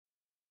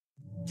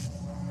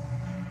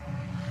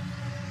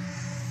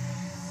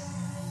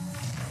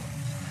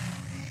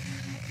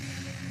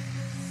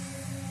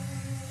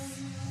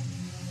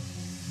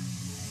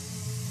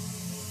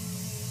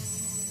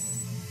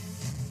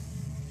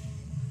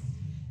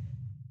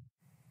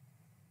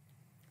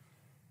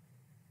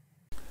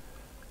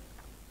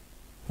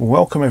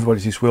Welcome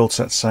everybody to this World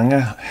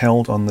Satsanga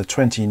held on the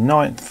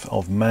 29th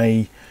of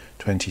May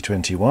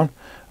 2021,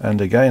 and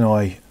again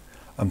I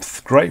am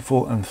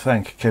grateful and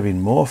thank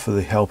Kevin Moore for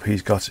the help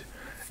he's got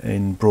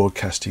in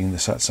broadcasting the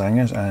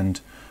Satsangas,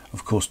 and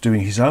of course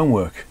doing his own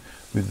work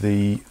with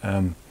the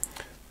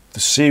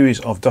series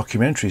of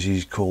documentaries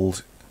he's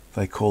called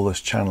They Call Us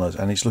Channelers,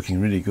 and it's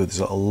looking really good. There's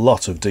a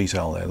lot of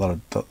detail there, a lot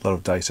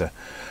of data,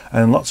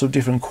 and lots of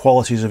different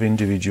qualities of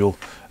individual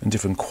and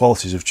different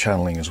qualities of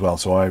channeling as well.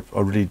 So I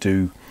really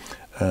do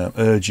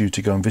urge you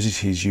to go and visit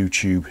his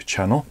YouTube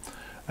channel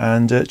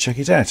and check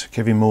it out.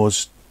 Kevin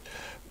Moore's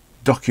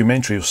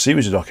documentary or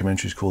series of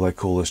documentaries called They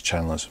Call Us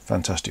Channelers.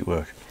 Fantastic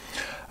work.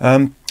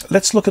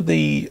 Let's look at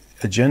the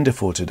agenda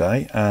for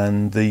today,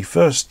 and the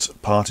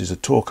first part is a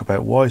talk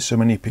about why so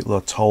many people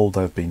are told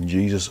they've been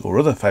Jesus or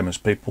other famous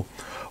people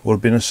or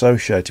have been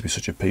associated with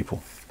such a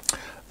people.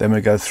 Then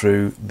we go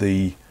through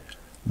the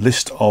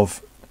list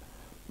of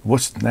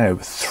what's now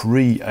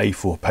 3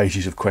 A4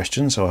 pages of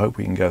questions, so I hope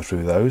we can go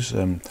through those.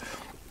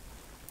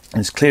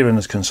 It's clear and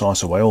as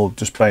concise a way, or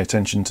just pay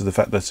attention to the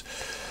fact that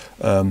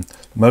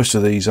most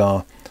of these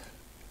are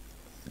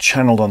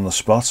channeled on the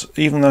spot.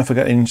 Even though if I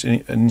get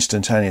an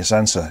instantaneous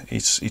answer,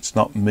 it's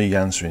not me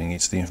answering,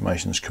 it's the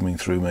information that's coming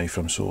through me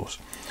from source.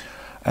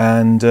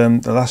 And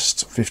the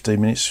last 15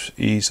 minutes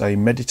is a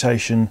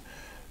meditation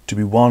to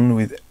be one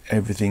with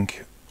everything,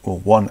 or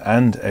one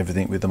and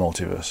everything with the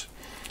multiverse.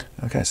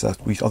 Okay, so I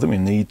think we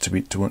need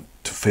to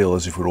feel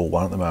as if we're all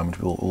one at the moment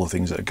with all the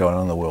things that are going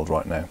on in the world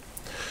right now.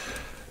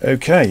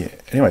 Okay,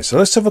 anyway, so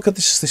let's have a look at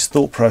this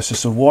thought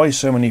process of why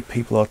so many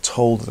people are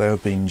told that they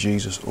have been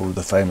Jesus or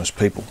the famous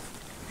people.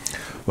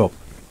 Well,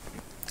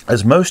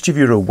 as most of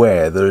you are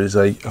aware, there is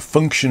a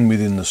function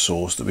within the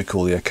source that we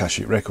call the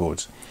Akashic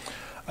Records,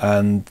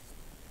 and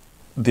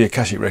the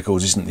Akashic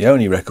Records isn't the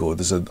only record.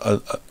 There's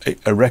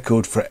a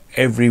record for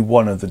every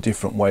one of the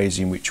different ways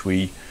in which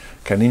we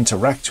can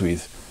interact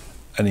with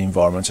an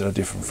environment at a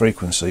different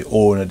frequency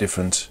or in a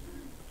different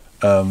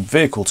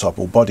vehicle type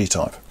or body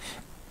type.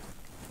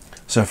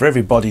 So for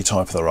every body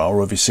type there are,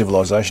 or every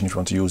civilization, if you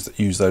want to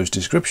use those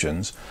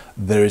descriptions,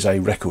 there is a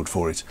record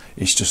for it.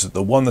 It's just that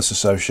the one that's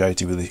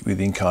associated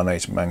with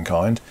incarnate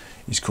mankind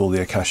is called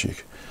the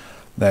Akashic.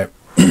 Now,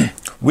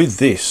 with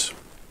this,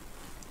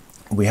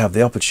 we have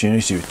the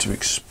opportunity to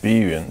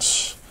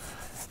experience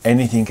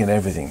anything and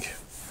everything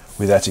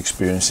without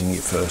experiencing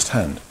it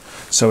firsthand.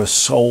 So a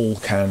soul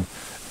can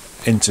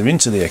enter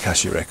into the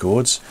Akashic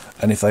Records,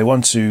 and if they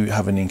want to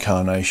have an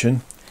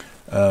incarnation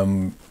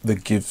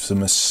that gives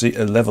them a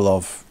level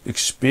of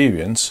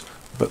experience,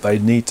 but they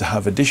need to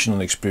have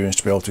additional experience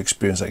to be able to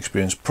experience that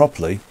experience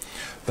properly,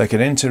 they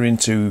can enter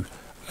into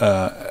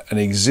an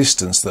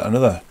existence that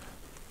another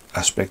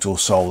aspect or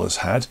soul has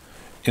had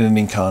in an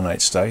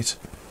incarnate state,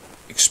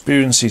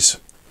 experience it,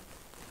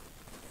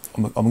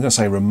 I'm going to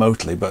say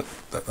remotely, but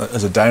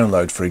as a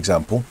download, for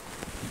example,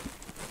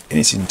 in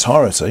its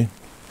entirety,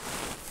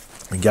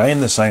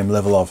 gain the same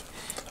level of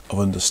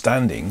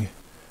understanding.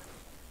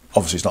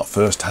 Obviously, it's not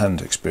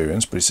first-hand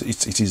experience, but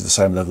it is the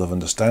same level of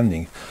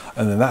understanding,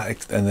 and then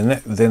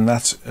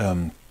that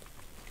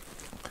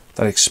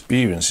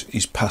experience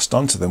is passed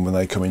on to them when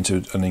they come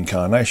into an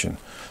incarnation.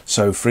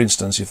 So, for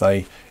instance, if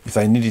they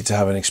needed to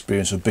have an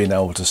experience of being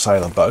able to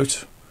sail a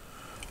boat,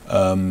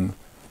 to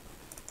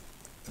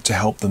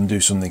help them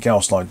do something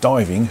else like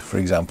diving, for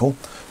example,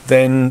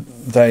 then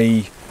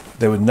they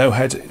would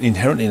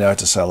inherently know how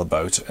to sail a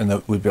boat, and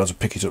they would be able to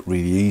pick it up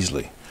really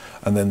easily.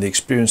 And then the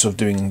experience of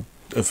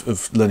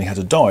learning how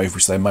to dive,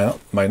 which they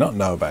may not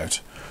know about,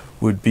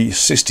 would be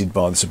assisted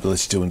by this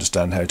ability to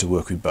understand how to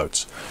work with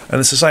boats. And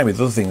it's the same with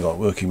other things like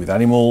working with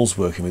animals,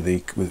 working with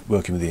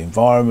the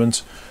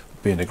environment,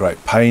 being a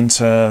great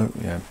painter,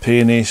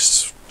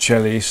 pianist,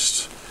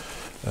 cellist,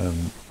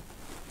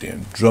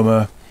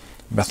 drummer,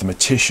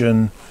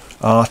 mathematician,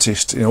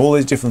 artist. All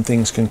these different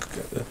things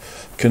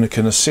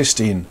can assist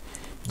in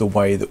the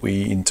way that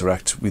we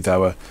interact with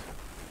our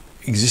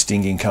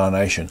existing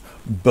incarnation,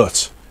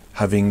 but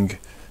having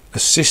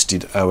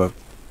assisted our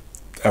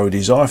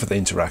desire for the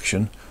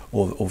interaction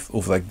or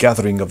the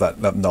gathering of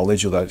that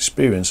knowledge or that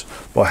experience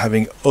by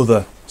having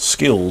other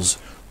skills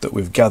that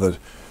we've gathered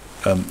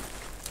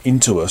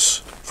into us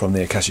from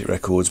the Akashic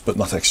Records, but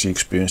not actually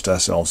experienced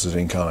ourselves as an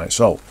incarnate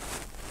soul.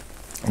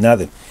 Now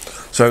then,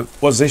 so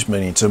what does this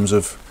mean in terms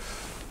of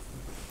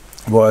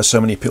why are so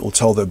many people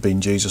told they've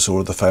been Jesus or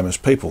other famous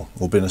people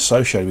or been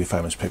associated with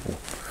famous people?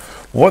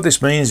 What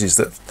this means is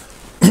that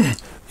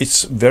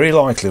it's very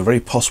likely, very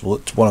possible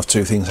that one of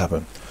two things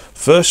happen.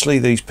 Firstly,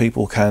 these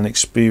people can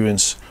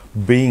experience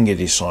being a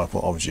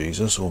disciple of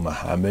Jesus or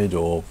Muhammad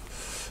or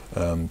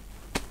any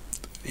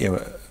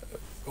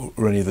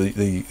of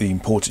the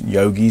important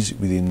yogis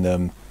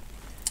within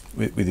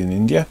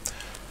India,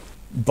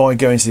 by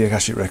going to the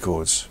Akashic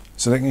Records,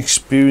 so they can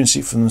experience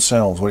it for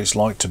themselves, what it's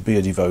like to be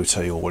a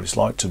devotee, or what it's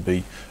like to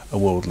be a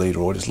world leader,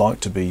 or what it's like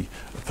to be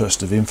a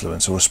person of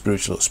influence, or a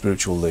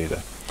spiritual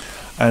leader.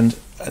 And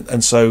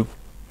so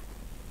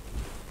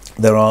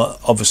there are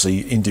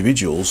obviously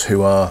individuals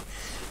who are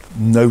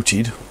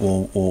noted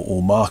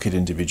or marked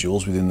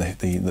individuals within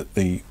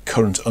the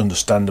current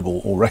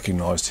understandable or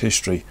recognised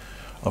history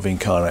of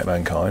incarnate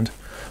mankind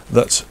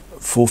that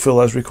fulfil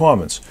those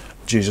requirements.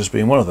 Jesus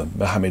being one of them,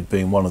 Muhammad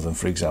being one of them,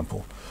 for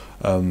example,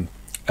 and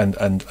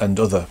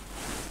other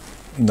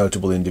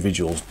notable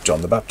individuals,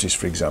 John the Baptist,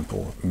 for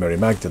example, Mary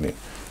Magdalene,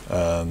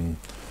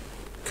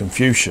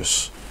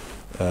 Confucius,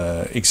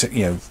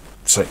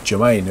 Saint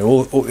Germain,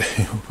 all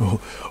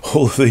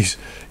of these,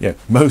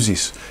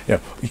 Moses,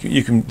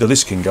 the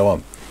list can go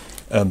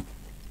on,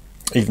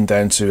 even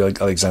down to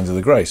Alexander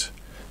the Great.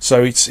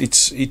 So it's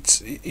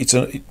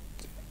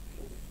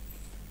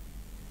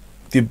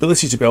the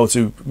ability to be able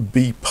to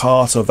be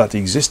part of that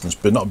existence,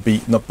 but not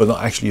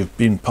actually have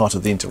been part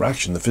of the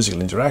interaction, the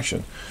physical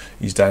interaction,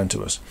 is down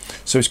to us.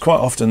 So it's quite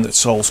often that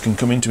souls can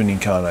come into an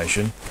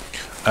incarnation,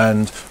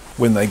 and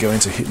when they go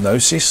into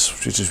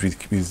hypnosis, which is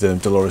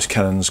with Dolores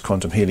Cannon's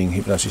quantum healing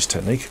hypnosis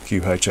technique,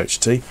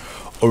 QHHT,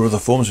 or other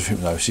forms of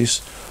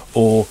hypnosis,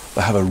 or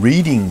they have a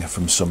reading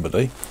from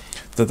somebody,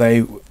 that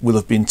they will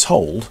have been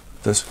told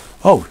that,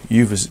 oh,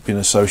 you've been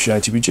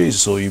associated with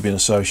Jesus, or you've been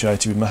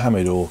associated with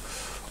Muhammad, or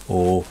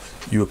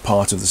you were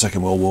part of the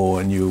Second World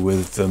War and you were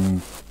with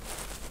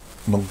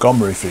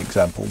Montgomery, for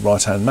example,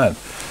 right-hand man.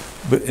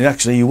 But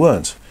actually you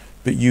weren't.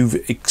 But you've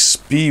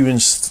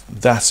experienced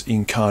that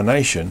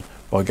incarnation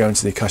by going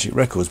to the Akashic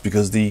Records,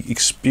 because the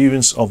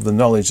experience of the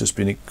knowledge that's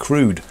been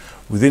accrued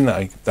within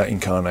that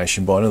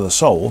incarnation by another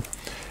soul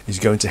is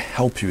going to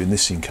help you in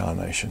this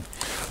incarnation.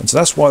 And so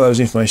that's why those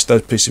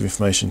pieces of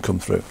information come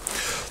through.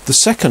 The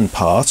second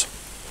part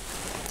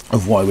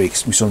of why we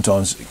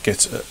sometimes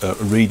get a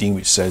reading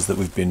which says that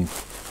we've been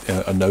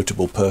a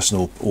notable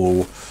person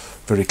or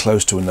very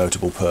close to a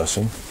notable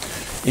person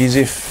is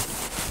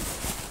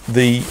if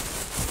the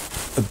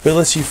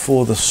ability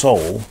for the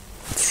soul,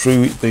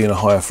 through it being a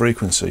higher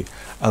frequency,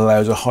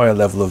 allows a higher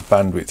level of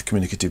bandwidth,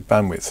 communicative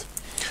bandwidth.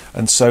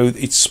 And so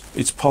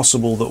it's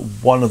possible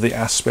that one of the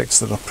aspects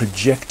that are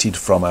projected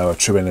from our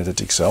true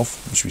energetic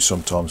self, which we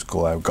sometimes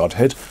call our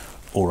Godhead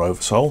or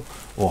Oversoul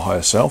or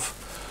higher self,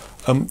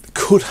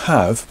 could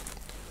have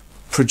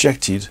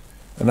projected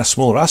a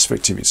smaller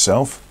aspect of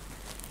itself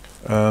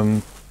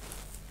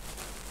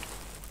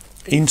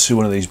into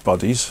one of these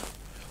bodies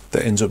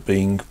that ends up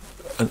being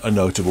a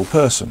notable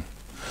person.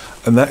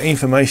 And that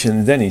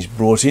information then is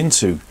brought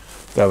into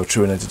our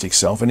true energetic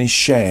self and is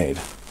shared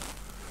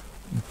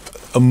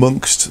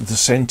amongst the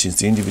sentience,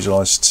 the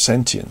individualized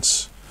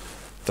sentience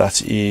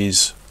that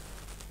is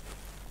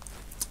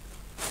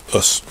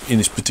us in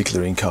this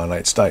particular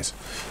incarnate state.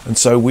 And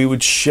so we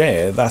would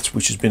share that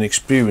which has been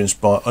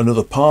experienced by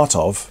another part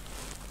of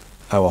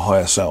our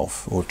higher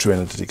self or true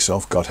energetic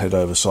self, Godhead,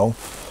 Oversoul,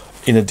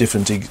 in a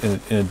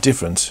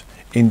different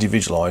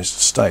individualized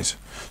state.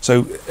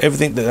 So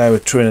everything that our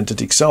true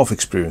energetic self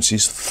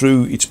experiences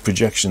through its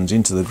projections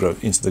into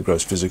the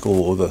gross physical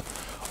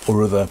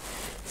or other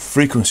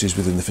frequencies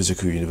within the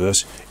physical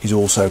universe is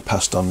also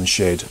passed on and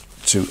shared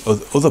to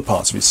other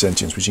parts of its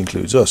sentience, which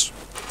includes us.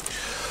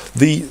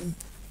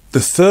 The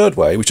third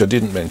way, which I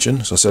didn't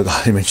mention, so I said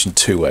I mentioned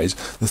two ways.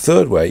 The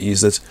third way is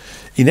that,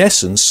 in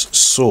essence,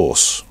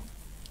 Source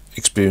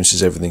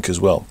experiences everything as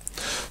well.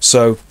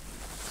 So,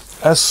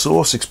 as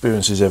Source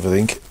experiences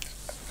everything,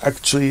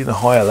 actually in a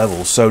higher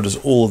level, so does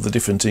all of the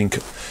different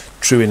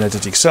true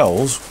energetic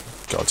selves,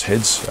 God's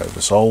heads,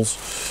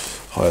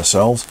 Oversouls, higher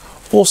selves,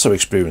 also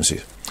experience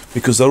it,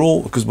 because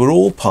we're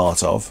all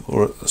part of,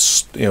 or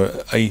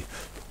a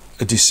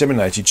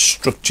disseminated,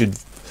 structured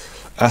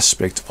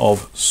aspect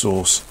of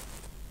Source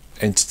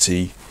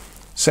entity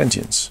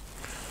sentience.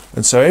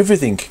 And so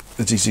everything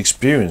that is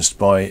experienced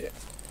by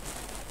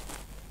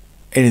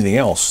anything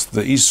else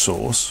that is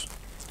Source,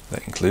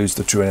 that includes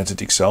the true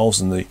energetic selves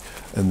and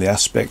the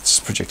aspects,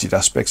 projected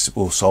aspects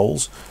or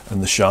souls,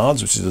 and the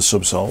shards, which is the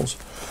sub-souls,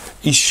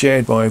 is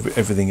shared by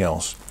everything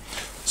else.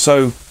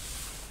 So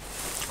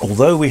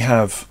although we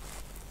have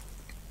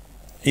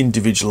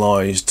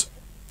individualized,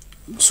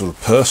 sort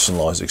of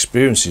personalized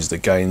experiences that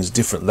gains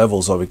different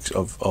levels of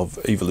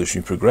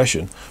evolutionary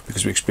progression,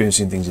 because we're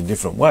experiencing things in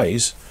different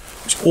ways,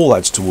 which all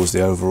adds towards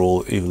the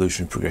overall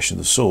evolutionary progression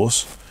of the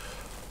Source,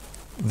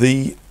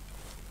 the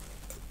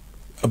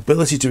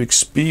ability to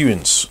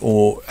experience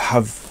or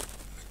have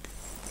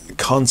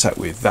contact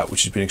with that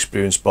which has been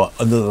experienced by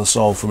another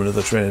soul from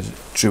another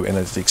true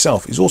energetic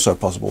self is also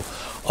possible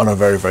on a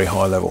very, very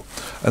high level.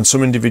 And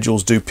some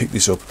individuals do pick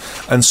this up,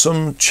 and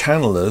some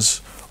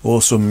channelers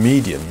or some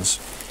mediums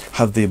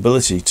have the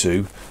ability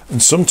to,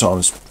 and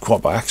sometimes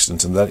quite by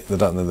accident, and they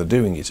don't know they're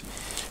doing it,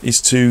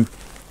 is to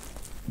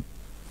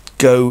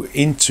go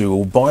into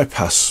or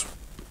bypass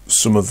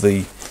some of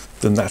the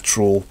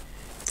natural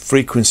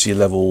frequency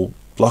level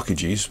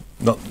blockages,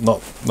 not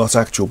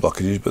actual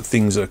blockages, but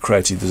things that are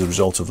created as a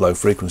result of low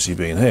frequency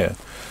being here,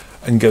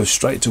 and go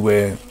straight to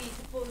where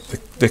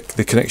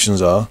the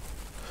connections are,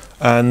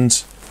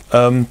 and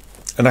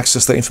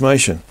access that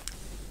information.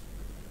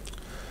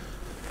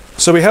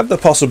 So we have the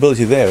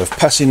possibility there of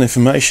passing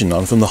information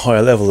on from the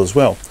higher level as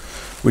well,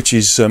 which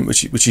is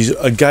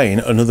again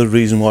another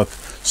reason why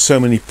so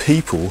many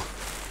people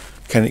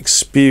can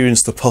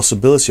experience the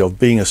possibility of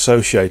being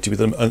associated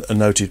with a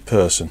noted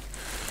person,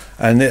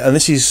 and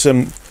this is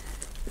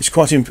it's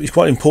quite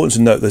important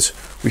to note that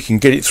we can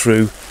get it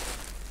through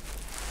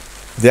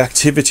the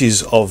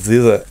activities of the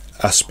other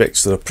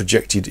aspects that are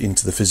projected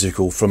into the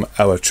physical from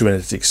our true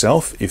energetic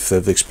self. If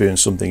they've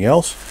experienced something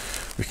else,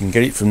 we can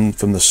get it from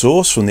the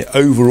source, from the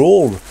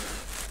overall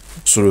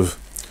sort of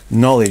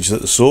knowledge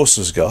that the source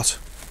has got,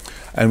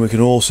 and we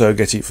can also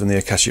get it from the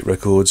Akashic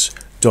records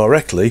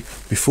directly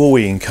before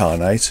we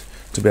incarnate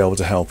to be able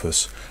to help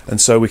us.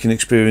 And so we can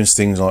experience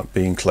things like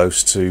being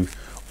close to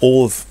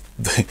all of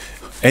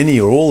any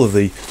or all of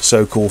the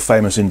so-called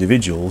famous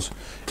individuals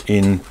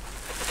in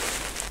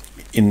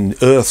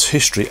Earth's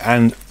history,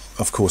 and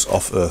of course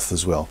off Earth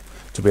as well,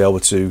 to be able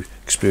to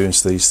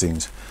experience these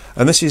things.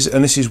 And this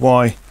is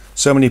why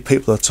so many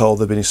people are told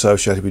they've been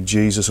associated with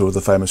Jesus or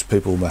other famous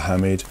people,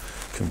 Muhammad,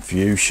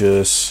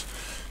 Confucius,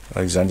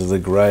 Alexander the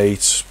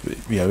Great,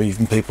 you know,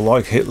 even people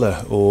like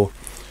Hitler or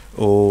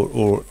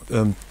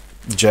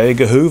J.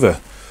 Edgar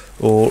Hoover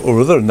or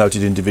other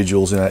noted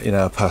individuals in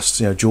our past,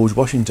 you know, George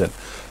Washington.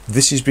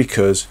 This is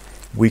because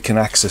we can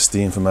access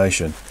the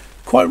information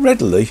quite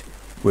readily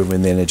when we're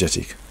in the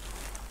energetic.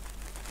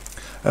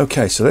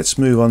 Okay, so let's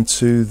move on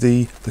to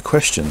the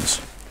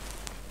questions.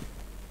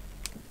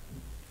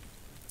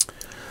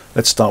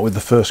 Let's start with the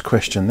first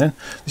question then.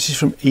 This is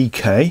from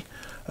EK,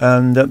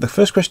 and the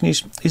first question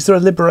is there a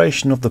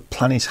liberation of the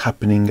planet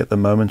happening at the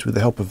moment with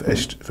the help of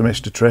from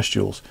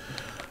extraterrestrials?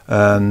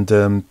 And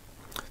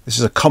this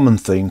is a common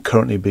theme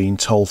currently being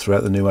told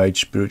throughout the New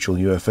Age spiritual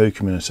UFO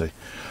community.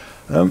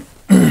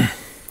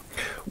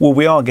 Well,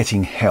 we are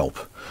getting help,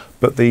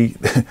 but the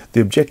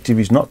objective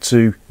is not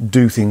to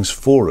do things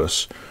for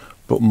us,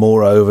 but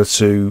moreover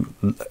to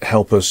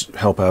help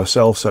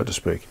ourselves, so to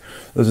speak.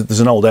 There's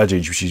an old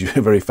adage, which is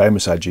a very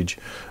famous adage: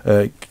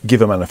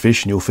 give a man a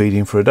fish and you'll feed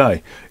him for a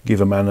day.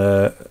 Give a man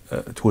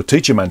or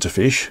teach a man to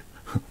fish,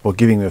 or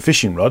giving him a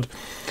fishing rod,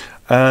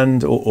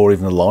 and or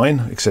even a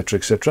line, etc.,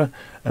 etc.,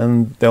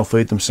 and they'll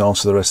feed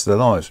themselves for the rest of their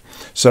lives.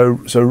 So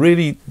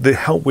really, the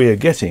help we are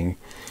getting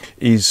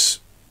is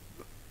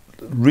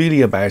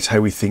really about how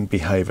we think,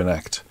 behave, and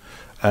act,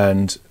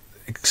 and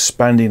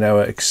expanding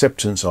our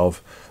acceptance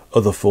of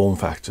other form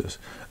factors.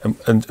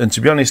 And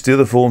to be honest, the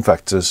other form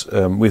factors,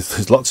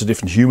 there's lots of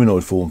different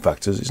humanoid form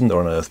factors, isn't there,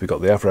 on Earth? We've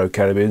got the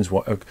Afro-Caribbeans,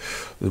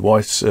 the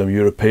white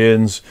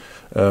Europeans,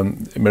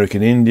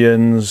 American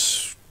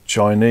Indians,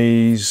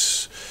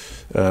 Chinese,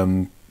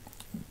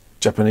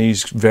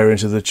 Japanese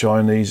variant of the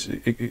Chinese,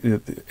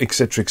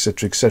 etc.,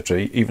 etc., etc.,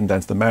 even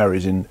down to the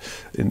Maoris in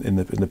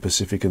the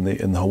Pacific and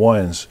the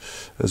Hawaiians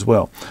as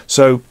well.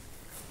 So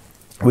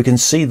we can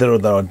see there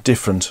are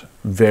different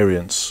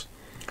variants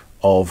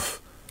of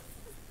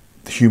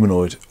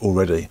humanoid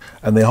already,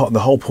 and the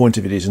whole point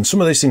of it is, and some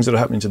of these things that are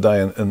happening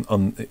today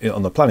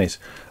on the planet,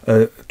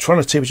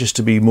 trying to teach us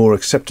to be more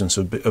acceptance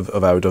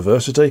of our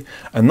diversity,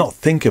 and not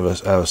think of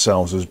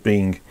ourselves as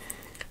being,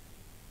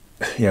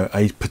 you know,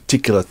 a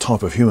particular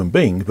type of human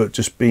being, but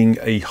just being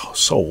a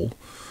soul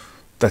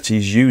that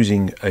is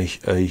using a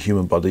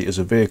human body as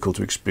a vehicle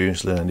to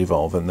experience, learn, and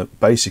evolve, and that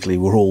basically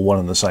we're all one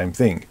and the same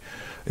thing.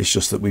 It's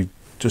just that we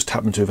just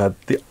happen to have had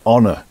the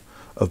honour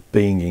of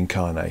being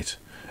incarnate.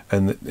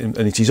 And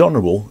it is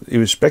honourable,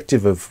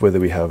 irrespective of whether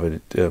we have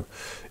a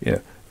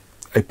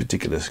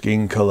particular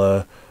skin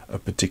colour, a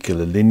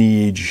particular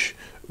lineage,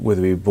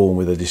 whether we're born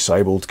with a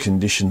disabled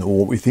condition or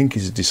what we think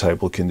is a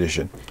disabled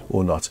condition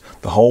or not.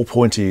 The whole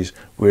point is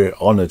we're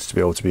honoured to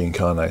be able to be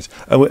incarnate,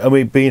 and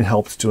we're being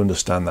helped to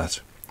understand that.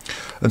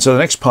 And so the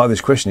next part of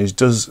this question is: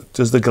 Does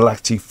the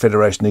Galactic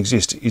Federation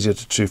exist? Is it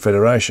a true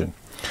federation?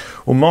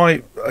 Well,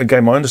 my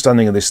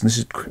understanding of this, and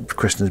this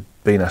question has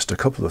been asked a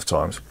couple of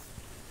times,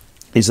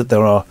 is that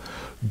there are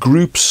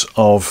groups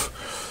of,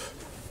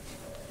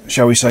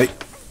 shall we say,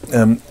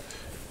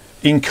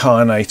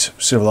 incarnate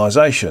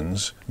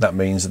civilizations. That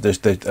means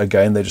that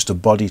they're just a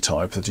body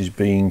type that is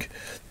being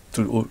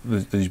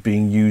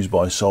used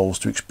by souls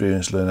to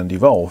experience, learn, and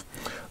evolve,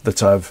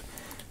 that have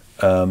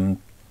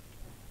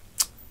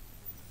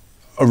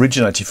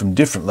originated from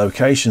different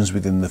locations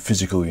within the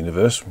physical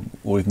universe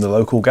or even the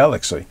local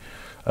galaxy,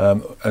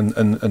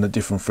 and at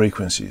different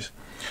frequencies,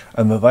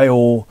 and that they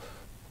all,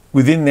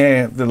 within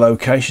the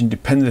location,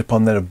 dependent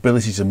upon their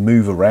ability to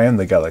move around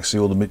the galaxy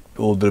or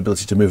their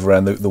ability to move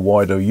around the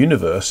wider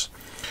universe,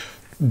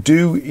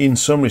 do in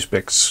some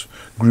respects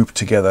group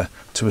together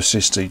to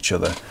assist each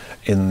other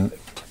in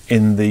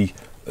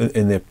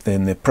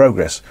their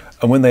progress.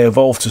 And when they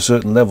evolve to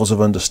certain levels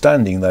of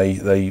understanding,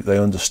 they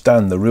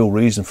understand the real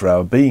reason for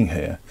our being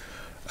here,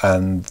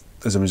 and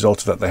as a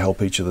result of that, they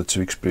help each other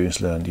to experience,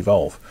 learn, and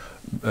evolve,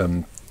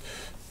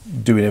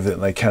 doing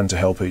everything they can to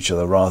help each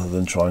other rather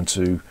than trying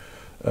to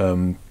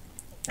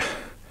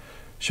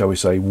shall we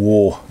say,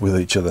 war with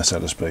each other, so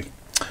to speak.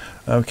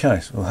 Okay,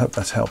 so I hope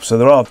that helps. So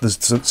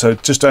so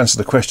just to answer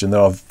the question,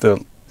 there are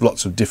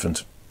lots of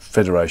different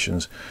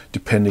federations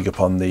depending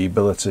upon the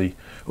ability.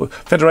 Well,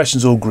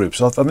 federations or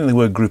groups. I think the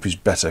word group is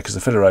better, because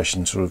the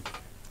federation sort of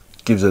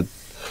gives a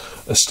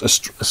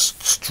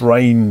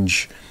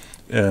strange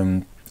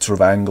sort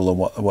of angle on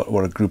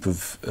what a group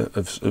of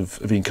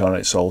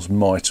incarnate souls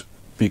might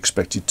be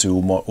expected to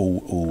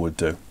or would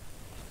do.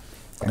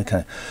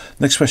 Okay,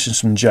 next question is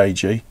from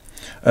JG.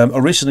 I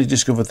recently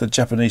discovered that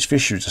Japanese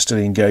fisheries are still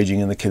engaging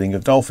in the killing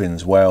of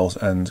dolphins, whales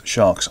and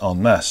sharks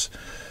en masse.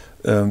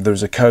 There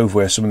is a cove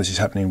where some of this is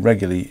happening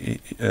regularly,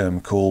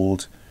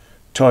 called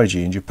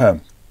Taiji in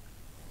Japan.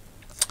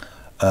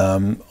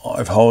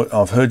 I've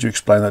heard you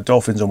explain that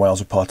dolphins and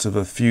whales are part of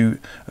a few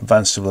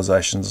advanced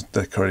civilizations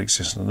that currently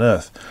exist on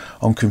Earth.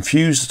 I'm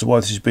confused as to why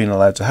this is being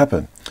allowed to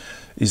happen.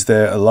 Is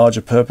there a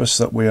larger purpose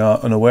that we are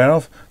unaware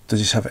of? Does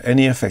this have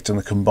any effect on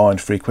the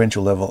combined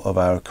frequential level of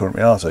our current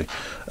reality?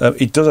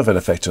 It does have an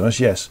effect on us,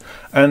 yes.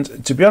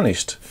 And to be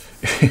honest,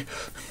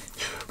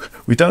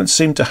 we don't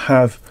seem to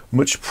have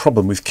much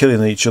problem with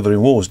killing each other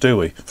in wars, do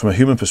we? From a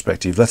human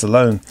perspective, let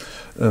alone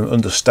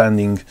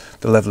understanding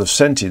the level of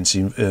sentience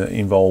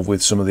involved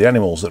with some of the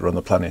animals that are on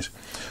the planet.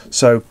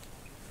 So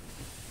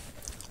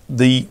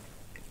these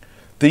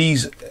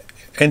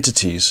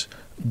entities,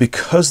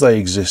 because they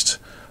exist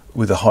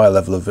with a higher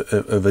level of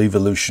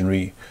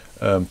evolutionary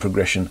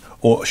progression,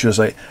 or should I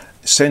say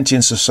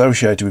sentience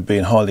associated with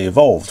being highly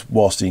evolved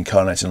whilst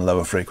incarnating a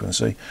lower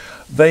frequency,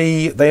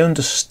 they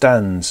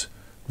understand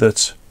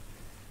that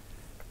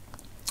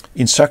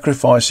in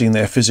sacrificing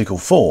their physical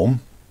form,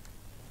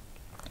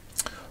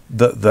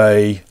 that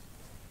they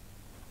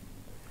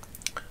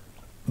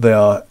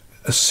are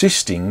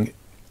assisting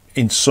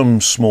in some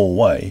small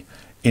way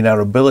in our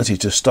ability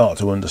to start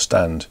to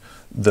understand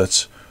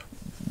that,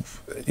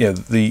 you know,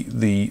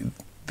 the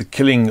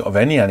killing of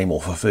any animal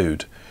for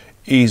food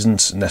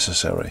isn't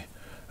necessary,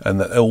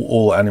 and that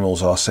all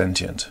animals are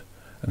sentient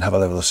and have a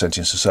level of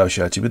sentience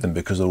associated with them,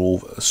 because they're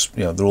all,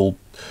 you know, they're all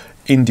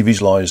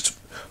individualized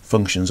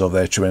functions of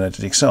their true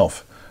energetic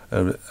self,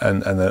 and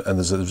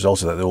as a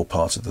result of that, they're all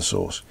part of the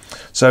source.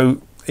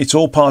 So it's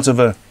all part of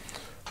a,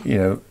 you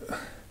know,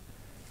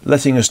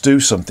 letting us do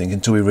something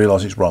until we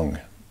realise it's wrong,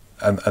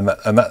 and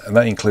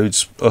that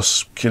includes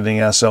us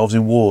killing ourselves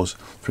in wars,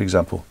 for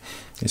example.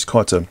 It's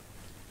quite a,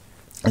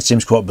 it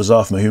seems quite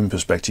bizarre from a human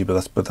perspective,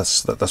 but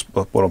that's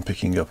what I'm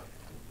picking up.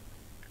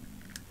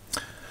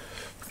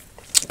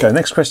 Okay,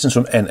 next question is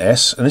from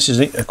NS, and this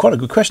is quite a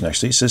good question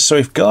actually. It says, so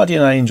if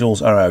guardian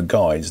angels are our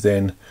guides,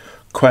 then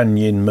Kuan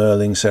Yin,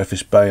 Merlin,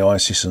 Surface Bay,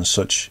 Isis and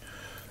such,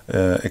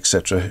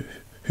 etc.,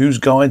 whose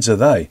guides are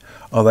they?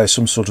 Are they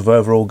some sort of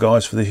overall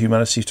guides for the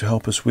humanity to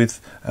help us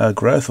with our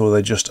growth, or are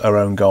they just our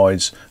own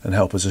guides and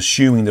help us,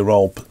 assuming the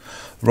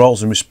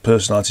roles and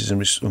personalities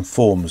and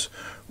forms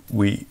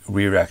we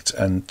react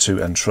and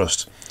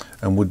trust?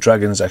 And would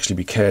dragons actually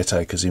be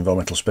caretakers,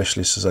 environmental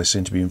specialists, as they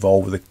seem to be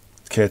involved with the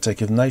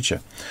caretaking of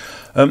nature?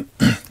 Our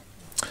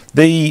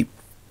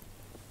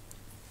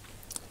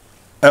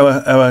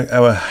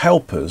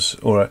helpers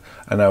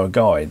and our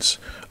guides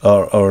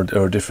are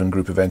a different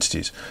group of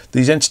entities.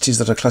 These entities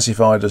that are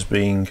classified as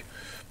being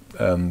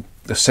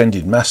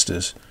ascended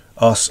masters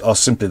are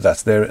simply that.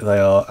 They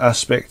are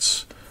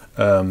aspects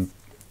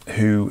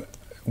who,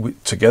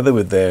 together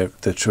with their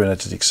true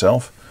energetic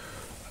self,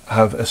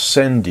 have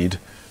ascended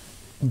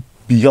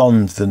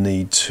beyond the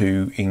need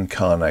to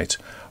incarnate,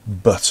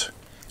 but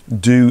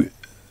do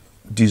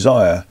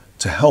desire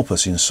to help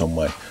us in some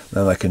way.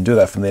 Now they can do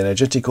that from the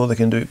energetic, or they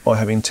can do it by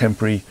having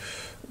temporary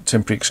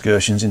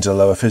excursions into the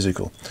lower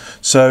physical.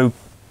 So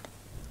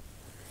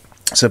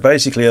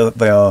basically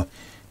they are,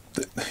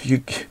 you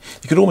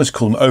could almost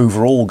call them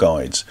overall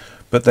guides,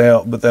 but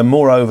they're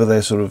moreover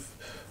their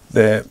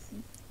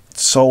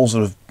souls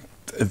that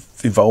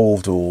have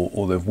evolved,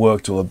 or they've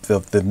worked, or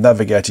they've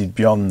navigated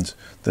beyond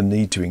the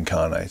need to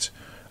incarnate,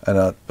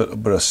 and but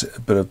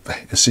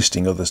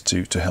assisting others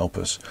to help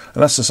us.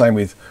 And that's the same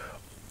with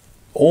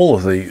all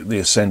of the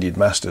ascended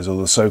masters, or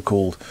the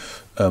so-called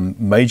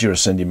major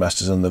ascended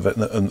masters, and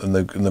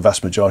the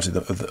vast majority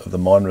of the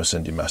minor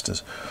ascended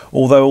masters.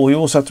 Although we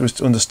also have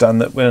to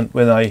understand that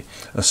when a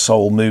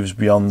soul moves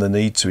beyond the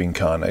need to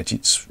incarnate,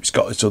 it's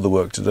got its other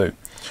work to do.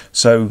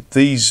 So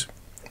these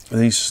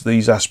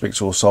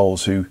aspects or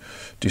souls who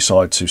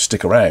decide to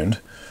stick around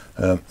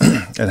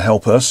and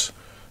help us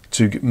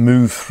to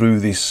move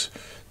through this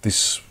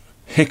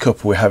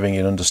hiccup we're having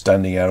in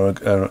understanding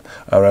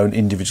our own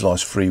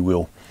individualized free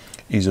will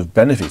is of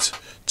benefit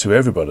to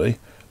everybody,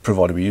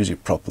 provided we use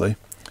it properly,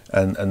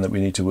 and that we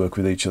need to work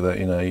with each other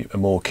in a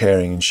more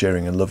caring and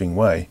sharing and loving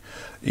way,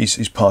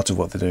 is part of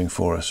what they're doing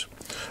for us.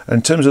 And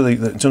in terms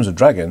of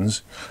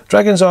dragons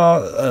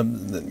are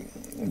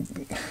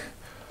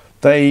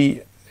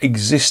they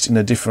exist in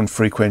a different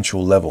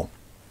frequential level.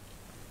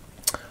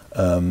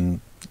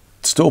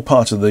 Still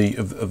part of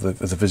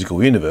the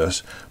physical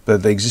universe,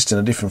 but they exist in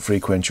a different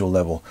frequential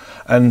level.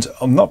 And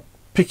I'm not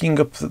picking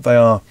up that they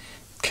are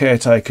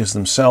caretakers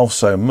themselves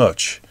so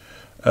much,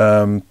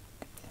 but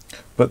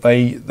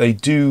they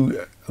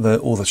do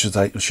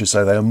should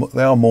say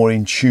they are more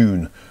in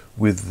tune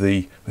with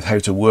how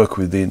to work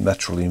with the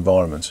natural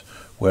environment,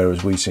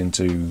 whereas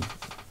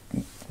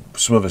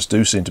some of us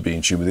do seem to be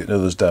in tune with it and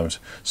others don't.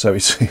 So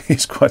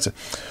it's quite a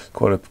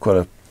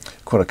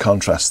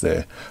contrast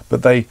there.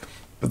 But they're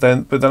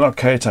not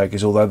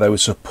caretakers, although they would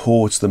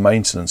support the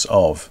maintenance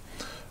of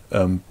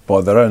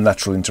by their own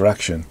natural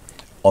interaction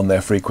on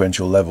their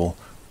frequential level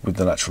with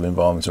the natural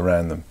environment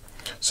around them.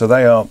 So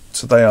they are.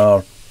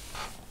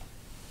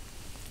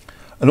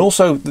 And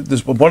also,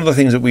 there's one of the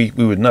things that we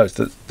would note,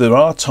 that there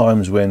are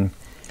times when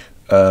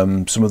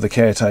some of the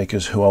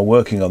caretakers who are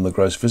working on the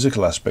gross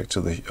physical aspects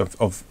of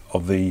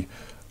the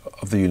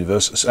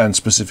universe, and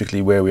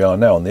specifically where we are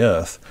now on the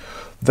Earth,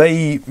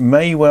 they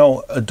may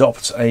well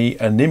adopt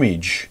an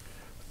image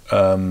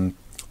or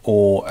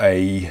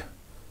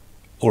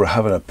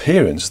have an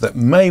appearance that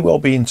may well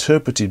be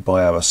interpreted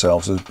by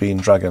ourselves as being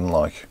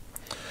dragon-like.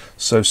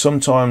 So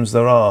sometimes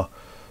there are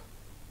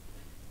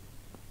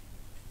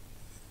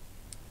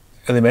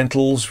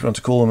elementals, if you want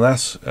to call them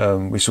that.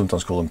 We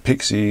sometimes call them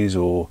pixies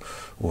or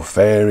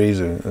fairies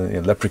or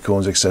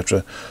leprechauns,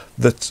 etc.,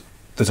 that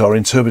are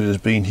interpreted as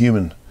being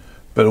human,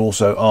 but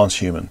also aren't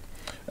human.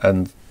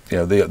 And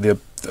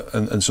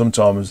and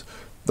sometimes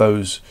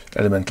those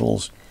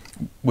elementals,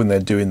 when they're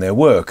doing their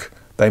work,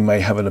 they may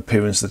have an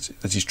appearance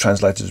that is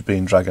translated as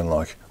being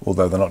dragon-like,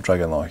 although they're not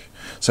dragon-like.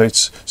 So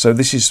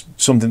this is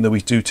something that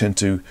we do tend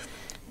to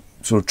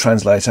sort of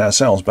translate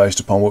ourselves based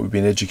upon what we've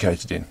been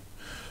educated in.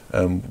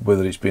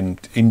 Whether it's been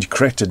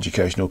incorrect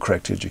education or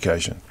correct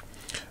education.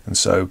 And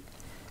so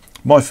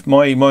my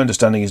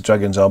understanding is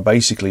dragons are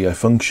basically a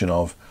function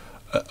of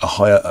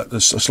a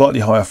slightly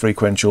higher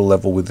frequential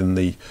level within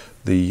the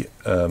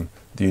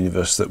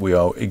universe that we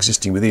are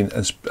existing within,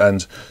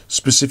 and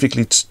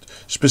specifically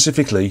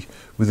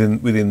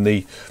within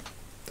the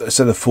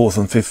fourth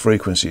and fifth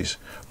frequencies,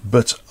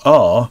 but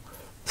are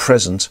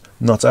present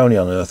not only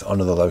on Earth,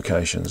 on other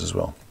locations as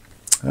well.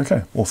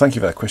 Okay, well, thank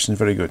you for that question.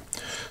 Very good.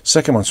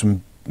 Second one's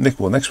from Nick.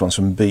 Well, next one's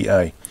from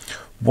BA.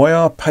 Why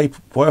are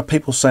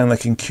people saying they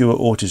can cure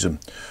autism?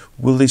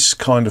 Will this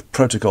kind of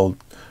protocol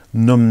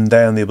numb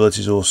down the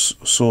abilities or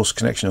source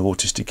connection of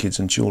autistic kids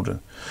and children?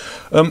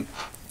 You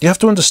have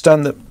to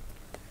understand that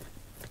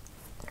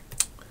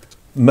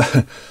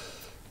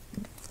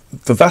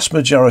the vast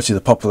majority of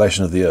the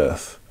population of the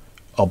Earth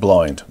are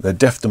blind. They're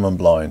deaf, dumb and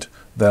blind.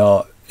 They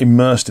are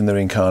immersed in their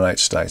incarnate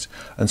state,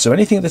 and so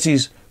anything that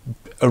is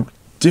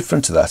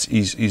different to that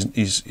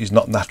is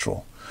not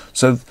natural.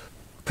 So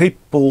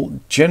people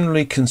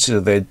generally consider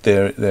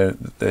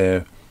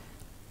their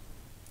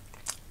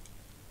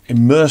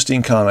immersed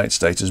incarnate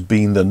state as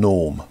being the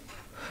norm,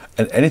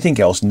 and anything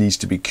else needs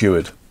to be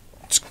cured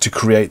to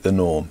create the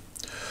norm.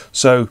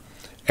 So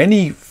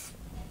any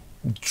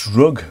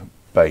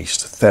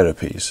drug-based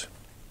therapies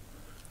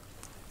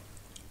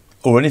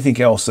or anything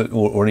else that,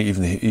 or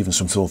even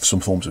some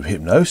forms of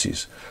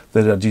hypnosis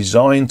that are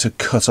designed to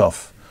cut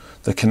off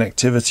the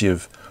connectivity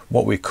of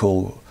what we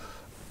call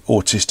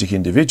autistic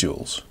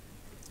individuals.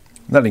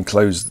 That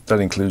includes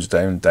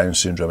Down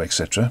syndrome,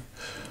 etc.,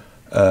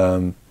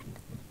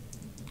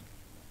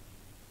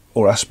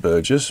 or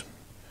Asperger's,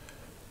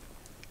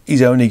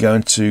 is only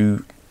going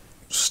to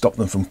stop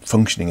them from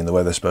functioning in the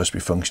way they're supposed to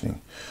be functioning.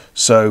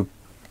 So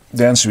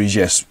the answer is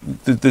yes.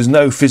 There's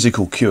no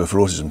physical cure for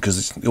autism,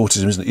 because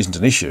autism isn't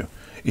an issue.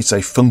 It's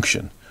a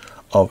function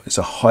it's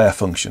a higher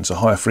function. It's a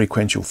higher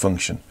frequential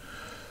function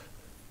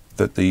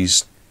that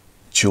these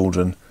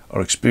children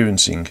are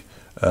experiencing.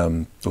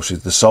 Also,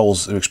 the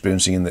souls are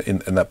experiencing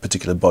in that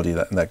particular body,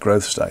 in that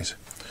growth state.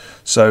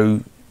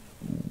 So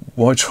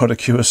why try to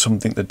cure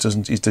something that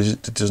doesn't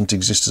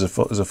exist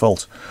as a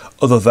fault,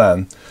 other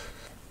than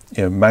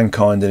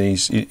mankind in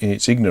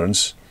its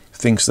ignorance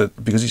thinks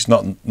that because it's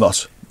not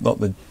what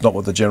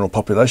the general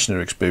population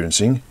are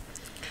experiencing,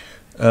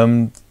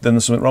 then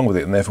there's something wrong with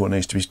it, and therefore it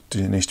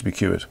needs to be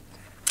cured.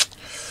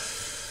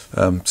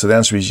 So the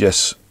answer is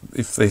yes.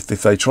 If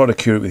they try to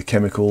cure it with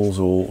chemicals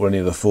or any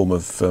other form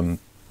of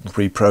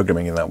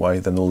reprogramming in that way,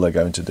 then all they're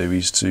going to do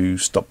is to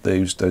stop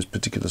those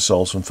particular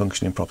souls from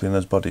functioning properly in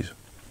those bodies.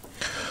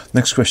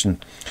 Next question.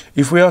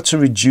 If we are to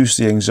reduce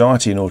the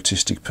anxiety in an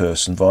autistic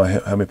person via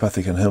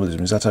homeopathic and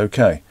herbalism, is that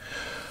okay?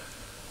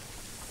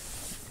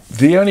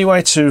 The only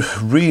way to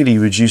really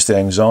reduce the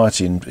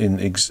anxiety in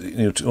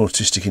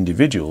autistic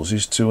individuals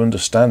is to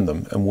understand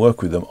them and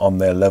work with them on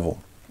their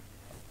level,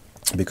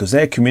 because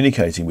they're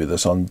communicating with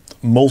us on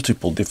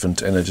multiple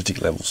different energetic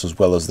levels, as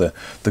well as the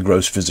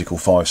gross physical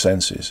five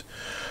senses.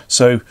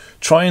 So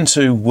trying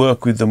to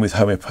work with them with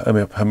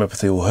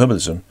homeopathy or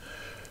herbalism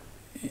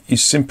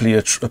is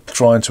simply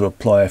trying to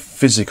apply a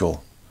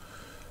physical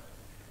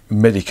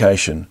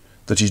medication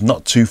that is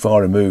not too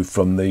far removed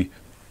from the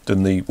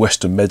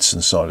Western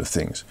medicine side of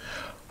things.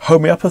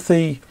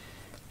 Homeopathy,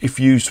 if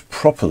used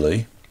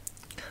properly,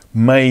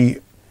 may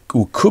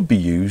or could be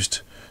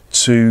used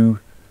to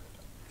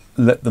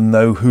let them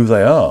know who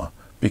they are,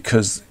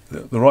 because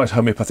the right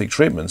homeopathic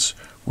treatments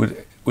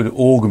would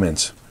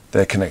augment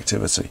their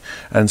connectivity,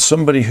 and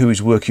somebody who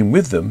is working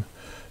with them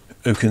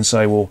who can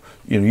say, well,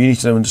 you need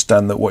to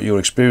understand that what you're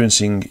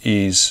experiencing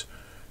is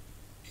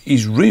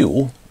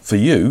real for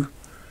you,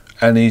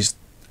 and is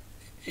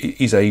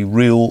a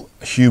real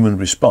human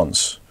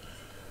response,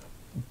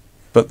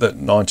 but that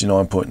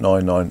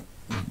 99.99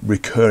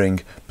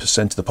 recurring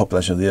percent of the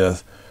population of the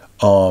earth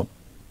are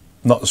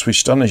not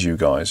switched on as you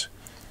guys,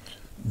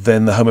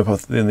 then the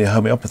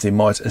homeopathy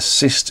might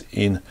assist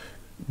in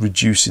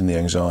reducing the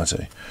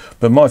anxiety.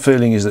 But my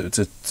feeling is that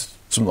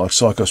something like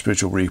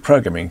psycho-spiritual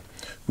reprogramming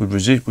would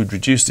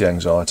reduce the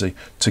anxiety,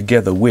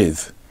 together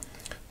with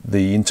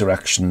the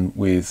interaction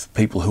with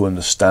people who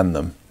understand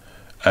them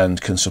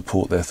and can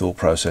support their thought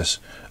process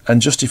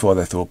and justify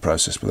their thought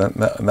process. But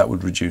that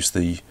would reduce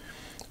the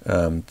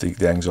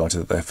anxiety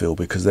that they feel,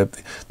 because the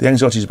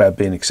anxiety is about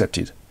being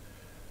accepted,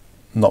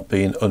 not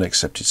being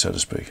unaccepted, so to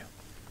speak.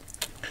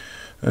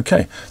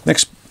 Okay,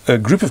 next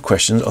group of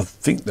questions. I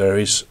think there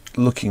is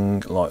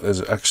looking like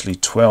there's actually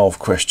 12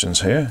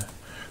 questions here.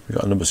 We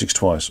got a number 6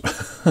 twice.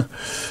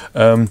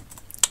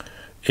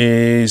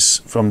 Is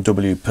from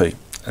WP,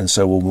 and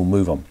so we'll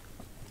move on.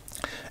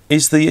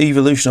 Is the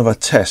evolution of a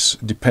TESS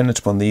dependent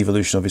upon the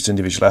evolution of its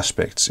individual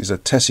aspects? Is a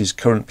TESS's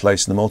current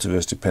place in the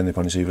multiverse dependent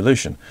upon its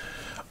evolution?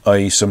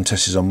 I.e., some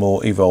TESSes are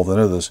more evolved than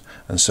others,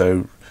 and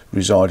so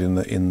reside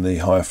in the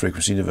higher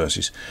frequency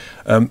universes.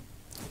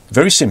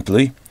 Very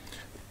simply,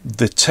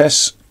 the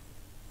TESS,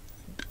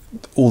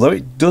 although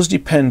it does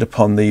depend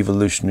upon the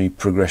evolutionary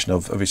progression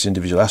of its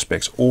individual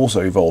aspects,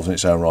 also evolves in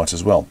its own right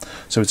as well.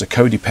 So it's a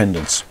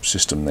codependence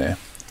system there.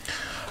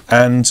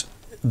 And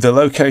the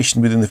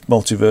location within the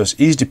multiverse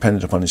is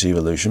dependent upon its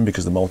evolution,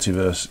 because the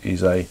multiverse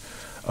is a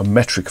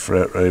metric for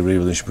a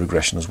evolutionary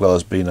progression, as well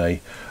as being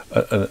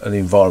an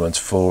environment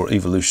for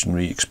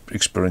evolutionary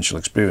experiential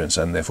experience,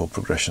 and therefore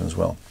progression as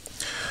well.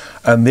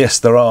 And yes,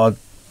 there are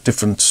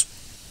different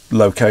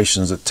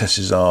locations that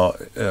TESSes are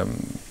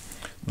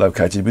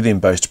located within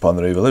based upon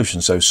their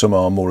evolution. So some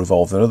are more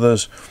evolved than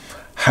others.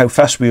 How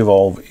fast we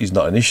evolve is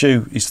not an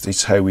issue.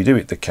 It's how we do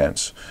it that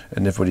counts,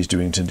 and everybody's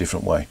doing it in a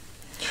different way.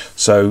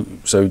 So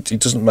it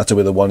doesn't matter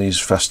whether one is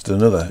faster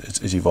than another,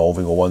 it's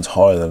evolving, or one's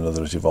higher than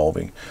another, it's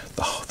evolving.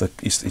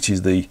 It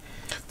is the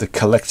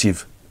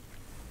collective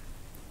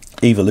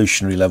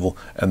evolutionary level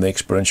and the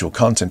experiential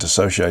content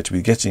associated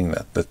with getting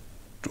that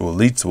will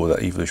lead toward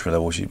that evolutionary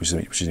level,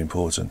 which is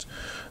important.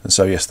 And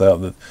so yes,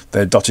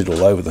 they're dotted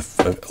all over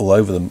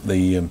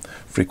the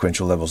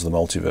frequential levels of the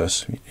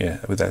multiverse. Yeah,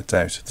 without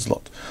doubt.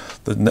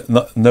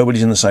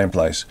 Nobody's in the same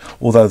place.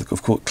 Although,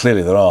 of course,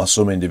 clearly there are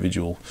some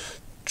individual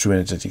true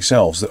energetic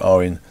selves that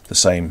are in the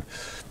same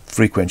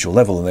frequential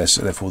level, and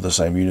therefore the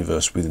same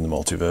universe within the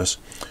multiverse.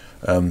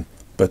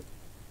 But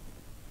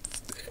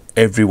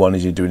everyone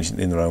is doing it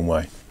in their own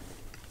way.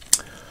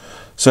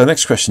 So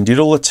next question, did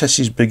all the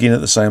TESSes begin at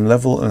the same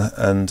level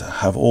and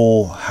have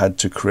all had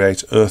to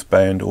create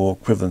earthbound or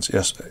equivalent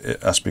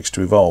aspects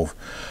to evolve?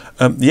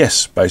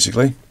 Yes,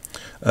 basically.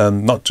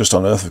 Not just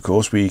on Earth, of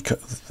course.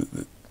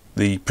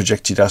 The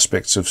projected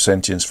aspects of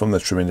sentience from the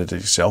true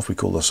energetic self, we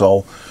call the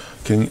soul,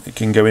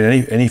 can go in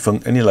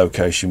any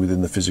location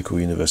within the physical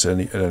universe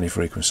at any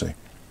frequency.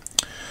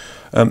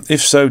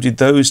 If so, did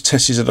those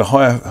TESSes at a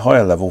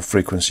higher level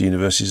frequency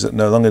universes that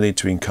no longer need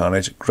to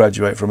incarnate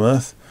graduate from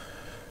Earth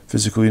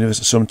physical universe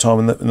at some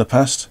time in the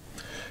past?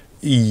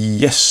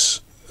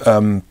 Yes.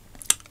 Although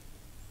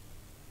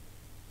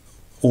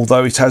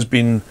it has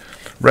been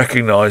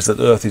recognised that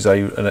Earth is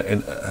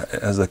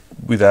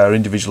with our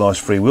individualised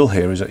free will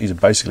here is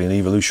basically an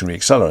evolutionary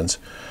accelerant.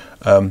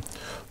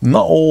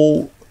 Not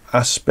all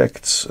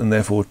aspects, and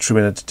therefore true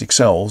energetic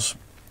selves,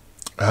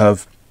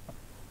 have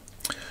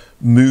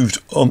moved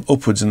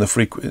upwards in the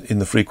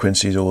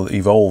frequencies, or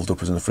evolved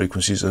upwards in the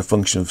frequencies as a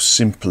function of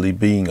simply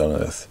being on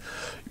Earth.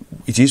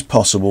 It is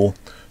possible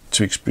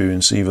to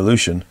experience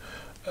evolution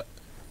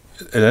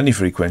at any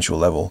frequential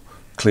level,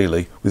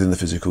 clearly within the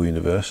physical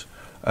universe,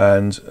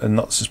 and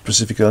not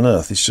specifically on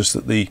Earth. It's just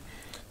that the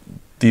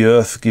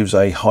Earth gives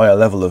a higher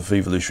level of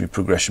evolutionary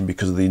progression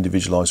because of the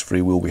individualized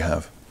free will we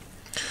have.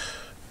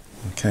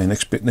 Okay,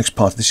 next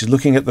part. This is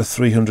looking at the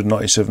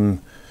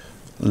 397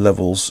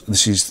 levels.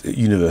 This is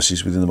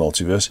universes within the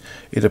multiverse.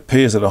 It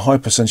appears that a high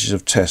percentage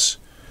of TESS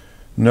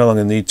no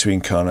longer need to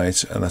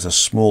incarnate, and that a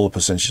smaller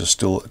percentage are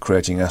still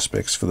creating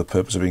aspects for the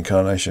purpose of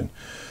incarnation.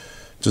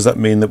 Does that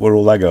mean that we're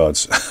all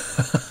laggards?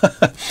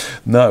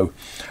 No.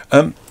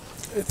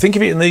 Think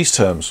of it in these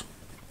terms.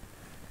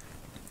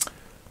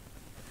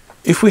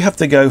 If we have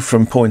to go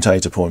from point A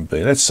to point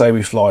B, let's say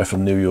we fly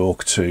from New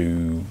York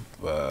to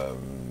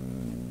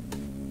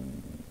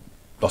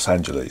Los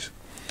Angeles.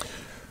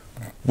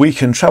 We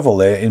can travel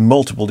there in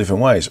multiple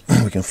different ways.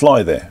 We can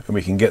fly there, and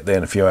we can get there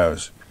in a few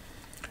hours.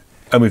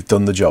 And we've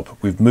done the job.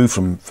 We've moved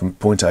from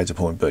point A to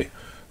point B.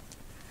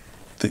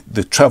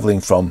 The travelling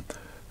from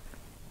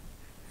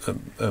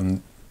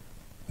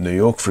New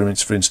York, for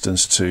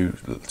instance, to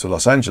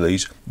Los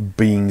Angeles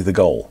being the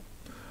goal.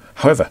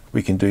 However,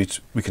 we can do it.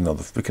 We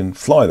can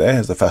fly there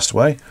as the fast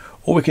way,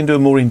 or we can do a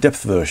more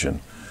in-depth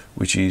version,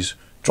 which is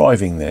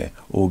driving there,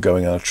 or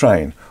going on a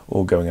train,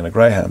 or going on a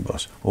Greyhound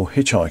bus, or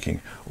hitchhiking,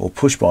 or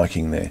push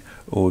biking there,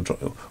 or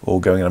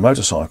going on a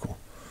motorcycle.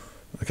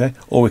 Okay,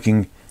 or we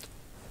can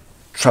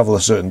travel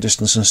a certain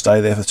distance and stay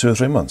there for 2 or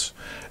 3 months.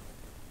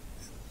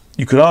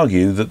 You could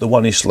argue that the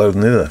one is slower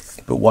than the other,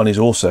 but one is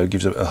also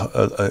gives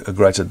a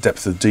greater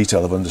depth of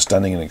detail of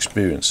understanding and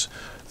experience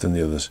than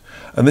the others.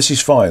 And this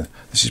is fine.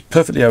 This is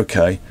perfectly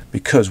okay,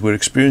 because we're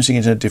experiencing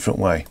it in a different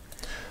way.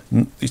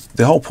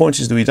 The whole point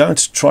is that we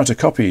don't try to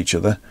copy each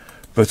other,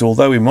 but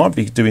although we might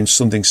be doing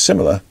something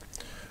similar,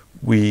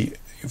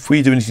 if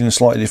we do it in a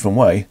slightly different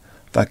way,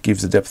 that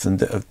gives the depth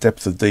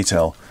of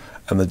detail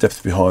and the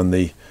depth behind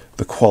the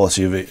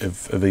quality of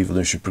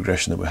evolutionary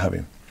progression that we're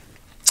having.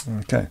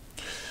 Okay,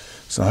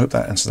 so I hope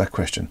that answers that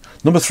question.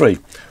 Number 3,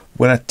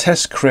 when a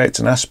test creates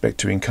an aspect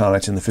to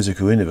incarnate in the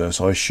physical universe,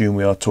 I assume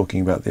we are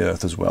talking about the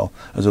Earth as well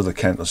as other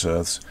countless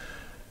Earths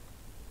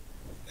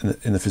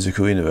in the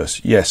physical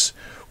universe. Yes,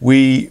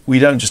 we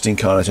don't just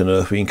incarnate on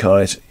Earth, we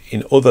incarnate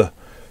in other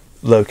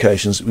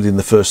locations within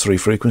the first 3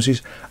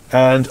 frequencies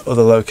and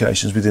other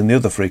locations within the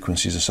other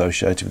frequencies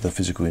associated with the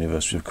physical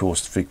universe, which of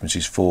course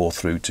frequencies 4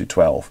 through to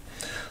 12.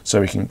 So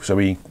we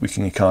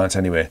can incarnate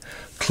anywhere.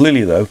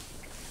 Clearly though,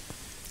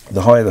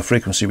 the higher the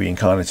frequency we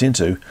incarnate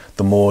into,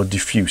 the more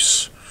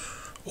diffuse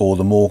or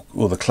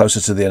the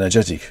closer to the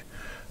energetic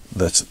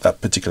that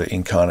particular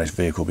incarnate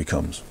vehicle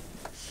becomes.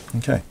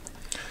 Okay,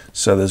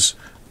 so there's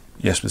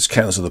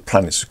countless other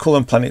planets. Call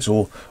them planets,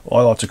 or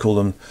I like to call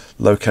them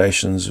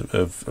locations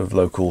of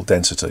local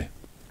density.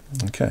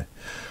 Okay,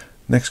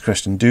 next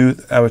question. Do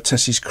our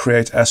testes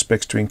create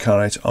aspects to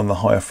incarnate on the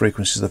higher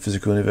frequencies of the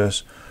physical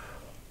universe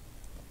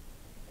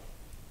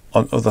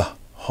on other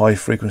high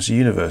frequency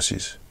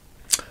universes?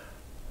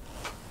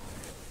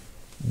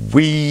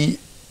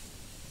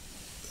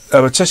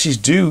 Our testes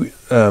do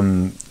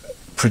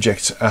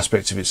project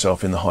aspects of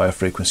itself in the higher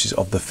frequencies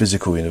of the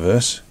physical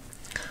universe,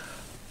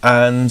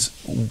 and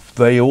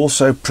they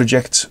also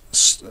project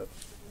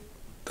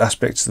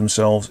aspects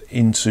themselves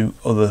into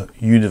other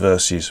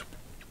universes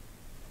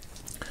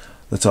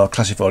that are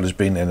classified as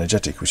being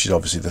energetic, which is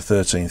obviously the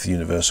 13th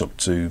universe up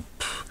to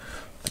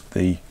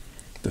the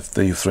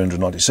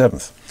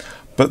 397th.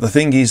 But the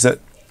thing is that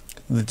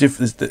the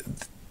difference that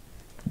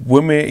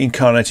when we're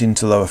incarnating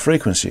into lower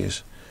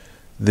frequencies,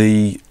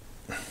 the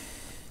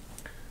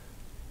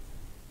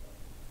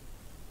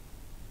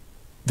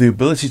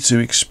ability to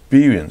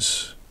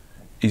experience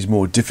is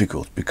more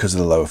difficult because of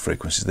the lower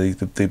frequencies.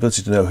 The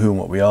ability to know who and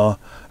what we are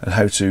and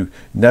how to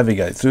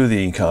navigate through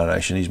the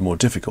incarnation is more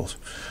difficult.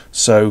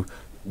 So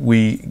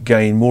we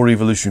gain more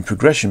evolutionary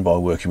progression by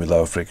working with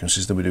lower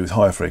frequencies than we do with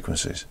higher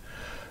frequencies.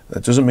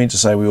 That doesn't mean to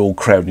say we all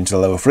crowd into the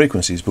lower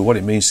frequencies, but what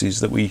it means is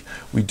that we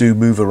do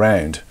move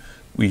around.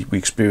 We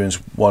experience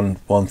one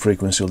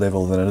frequency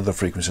level, then another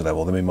frequency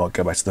level, then we might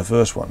go back to the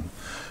first one,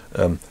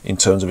 in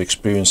terms of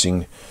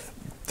experiencing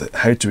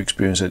how to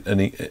experience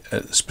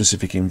a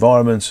specific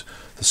environment,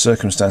 the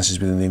circumstances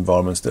within the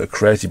environments that are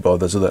created by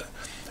those other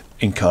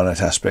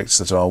incarnate aspects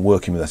that are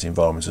working with that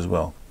environment as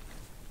well.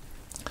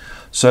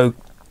 So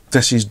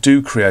testes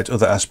do create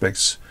other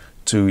aspects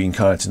to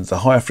incarnate into the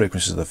higher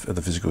frequencies of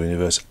the physical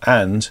universe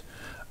and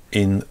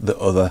in the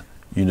other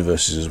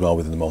universes as well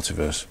within the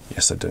multiverse.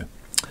 Yes, they do.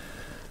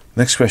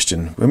 Next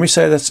question. When we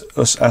say that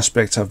us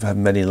aspects have had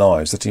many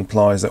lives, that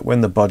implies that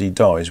when the body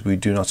dies, we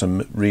do not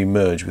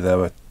re-merge with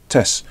our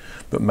tests,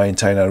 but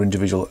maintain our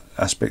individual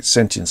aspect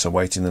sentience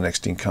awaiting the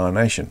next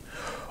incarnation?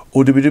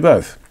 Or do we do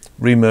both?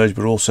 Re-merge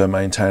but also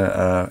maintain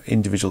our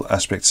individual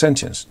aspect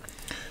sentience?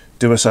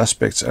 Do us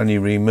aspects only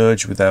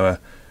re-merge with our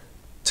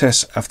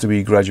tests after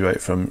we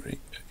graduate from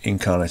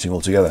incarnating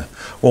altogether?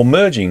 Well,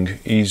 merging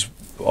is,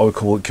 I would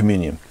call it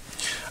communion.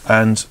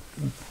 And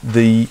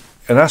an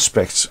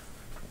aspect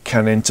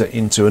can enter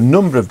into a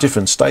number of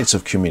different states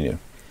of communion,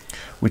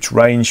 which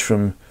range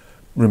from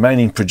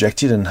remaining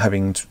projected and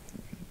having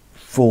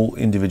full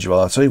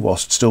individuality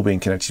whilst still being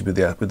connected with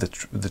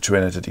the true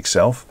energetic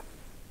self,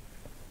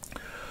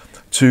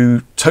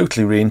 to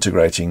totally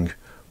reintegrating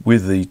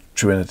with the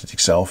true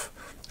energetic self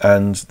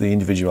and the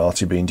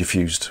individuality being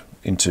diffused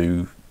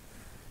into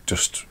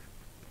just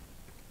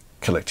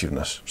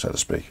collectiveness, so to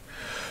speak.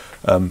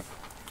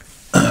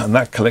 And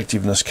that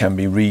collectiveness can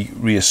be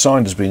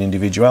reassigned as being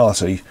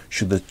individuality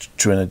should the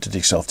true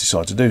energetic self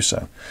decide to do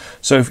so.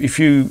 So if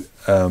you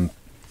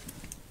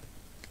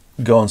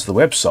go onto the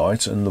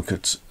website and look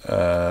at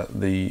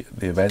the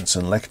events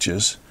and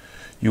lectures,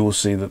 you will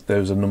see that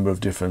there's a number of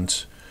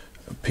different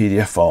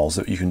PDF files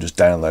that you can just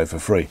download for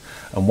free,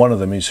 and one of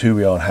them is Who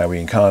We Are and How We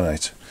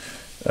Incarnate.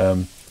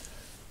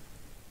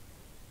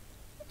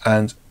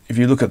 And if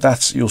you look at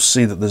that, you'll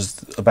see that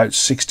there's about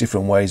 6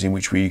 different ways in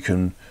which we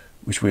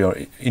are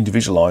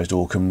individualized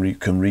or can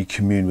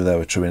recommune with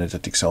our true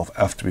energetic self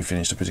after we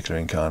finish a particular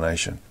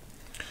incarnation.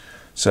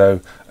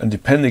 So, and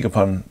depending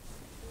upon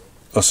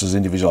us as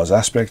individualized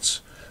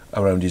aspects,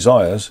 our own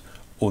desires,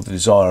 or the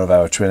desire of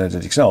our true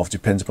energetic self,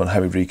 depends upon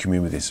how we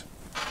recommune with it.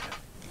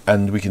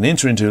 And we can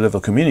enter into a level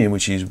of communion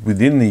which is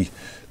within the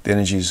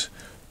energies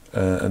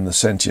and the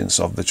sentience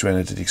of the true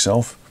energetic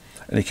self,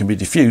 And it can be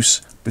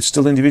diffuse, but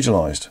still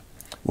individualized.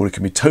 Or it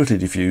can be totally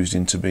diffused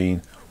into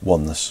being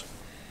oneness.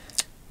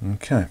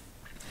 Okay.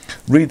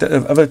 Read that.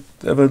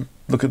 Have a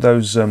look at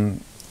those.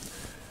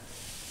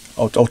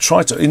 I'll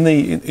try to in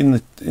the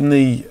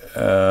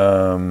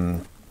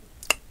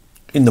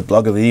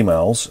blog of the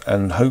emails,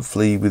 and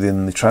hopefully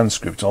within the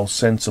transcript, I'll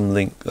send a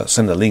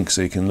link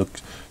so you can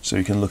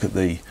look at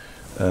the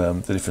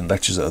different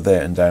lectures that are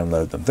there and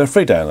download them. They're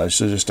free downloads,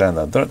 so just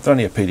download. They're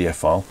only a PDF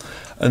file.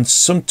 And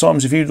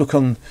sometimes if you look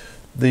on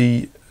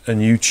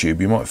YouTube,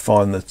 you might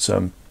find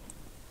that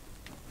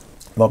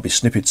might be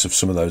snippets of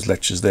some of those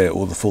lectures there,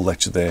 or the full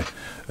lecture there,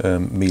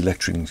 me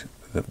lecturing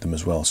them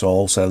as well. So I'll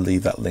also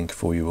leave that link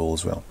for you all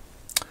as well.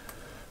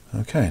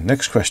 Okay,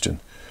 next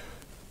question.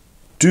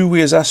 Do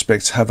we as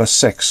aspects have a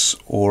sex,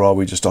 or are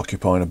we just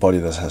occupying a body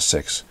that has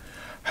sex?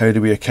 How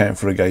do we account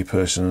for a gay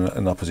person and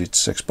an opposite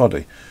sex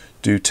body?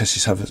 Do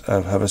testes have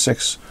a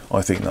sex?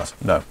 I think not.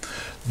 No.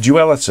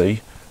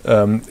 Duality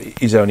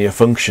is only a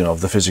function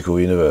of the physical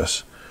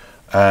universe,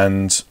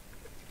 and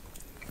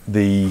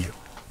the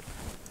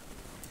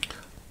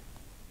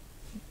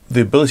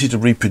ability to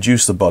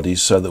reproduce the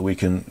bodies so that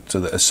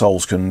our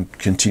souls can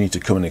continue to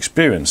come and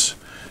experience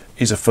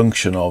is a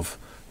function of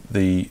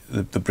the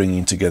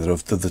bringing together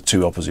of the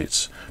two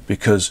opposites.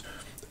 Because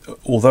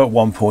although at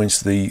one point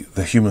the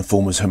human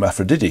form was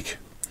hermaphroditic,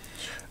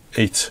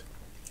 it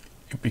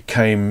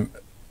became,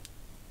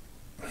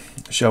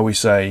 shall we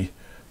say,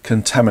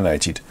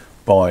 contaminated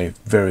by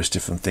various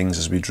different things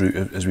as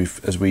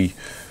we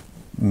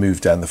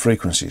moved down the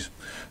frequencies.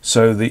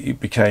 So it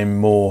became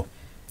more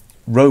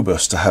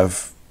robust to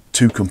have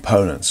two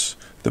components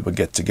that would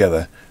get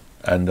together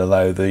and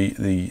allow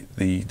the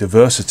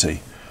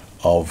diversity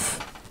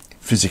of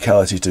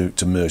physicality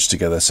to merge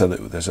together, so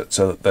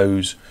that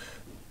those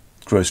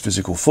gross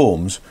physical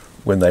forms,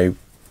 when they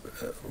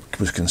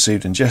was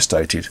conceived and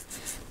gestated,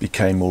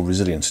 became more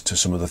resilient to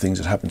some of the things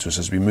that happen to us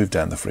as we move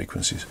down the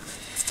frequencies.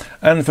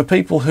 And for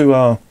people who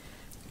are,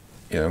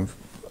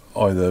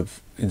 either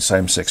in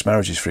same-sex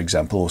marriages, for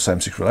example, or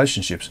same-sex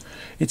relationships,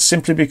 it's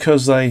simply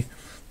because they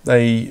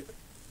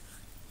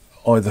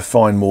either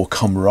find more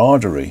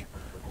camaraderie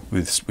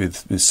with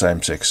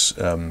same-sex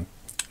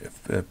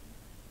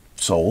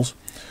souls,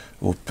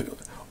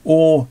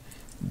 or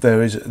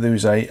there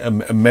is a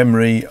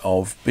memory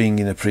of being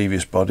in a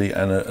previous body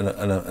and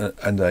a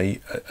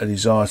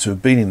desire to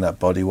have been in that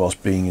body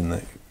whilst being in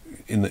the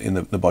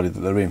body that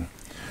they're in.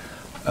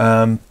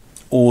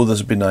 Or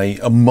there's been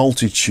a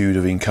multitude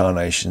of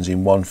incarnations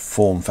in one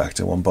form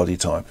factor, one body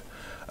type,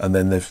 and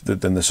then they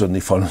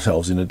suddenly find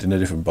themselves in a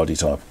different body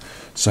type.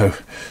 So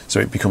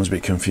it becomes a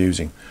bit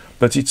confusing.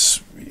 But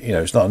it's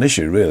not an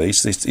issue really.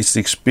 It's the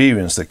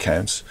experience that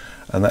counts,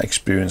 and that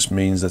experience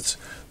means that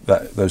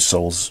those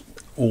souls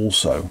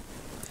also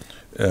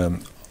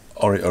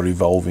are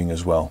evolving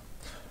as well.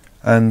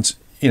 And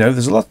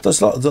there's a lot.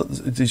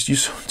 You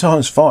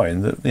sometimes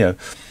find that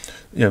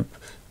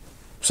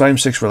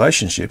same-sex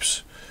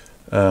relationships,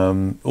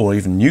 or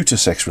even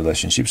neuter-sex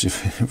relationships,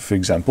 for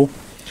example,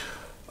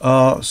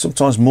 are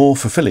sometimes more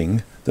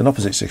fulfilling than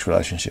opposite-sex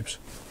relationships,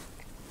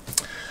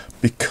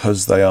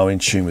 because they are in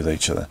tune with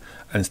each other,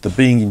 and it's the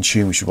being in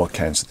tune which is what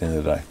counts at the end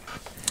of the day.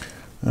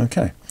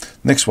 Okay,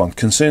 next one.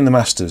 Concerning the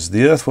masters,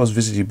 the earth was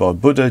visited by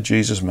Buddha,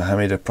 Jesus,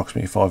 Muhammad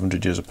approximately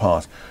 500 years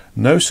apart.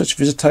 No such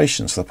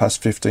visitations for the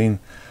past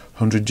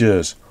 1500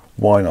 years.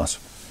 Why not?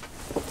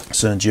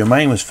 Saint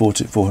Germain was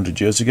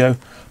 400 years ago,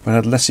 but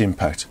had less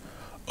impact.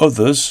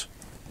 Others,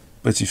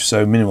 but if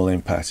so, minimal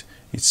impact.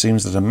 It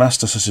seems that a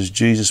master such as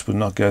Jesus would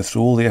not go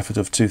through all the effort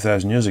of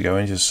 2,000 years ago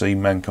and just see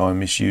mankind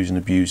misuse and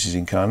abuse his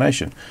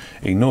incarnation,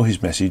 ignore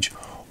his message,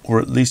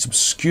 or at least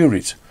obscure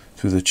it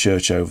through the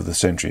church over the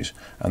centuries,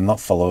 and not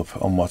follow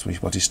up on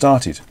what he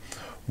started.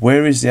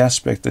 Where is the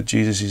aspect that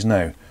Jesus is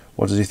now?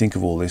 What does he think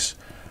of all this?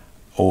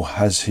 Or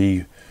has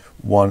he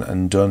one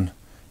and done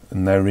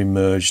and now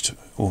re-emerged?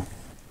 Or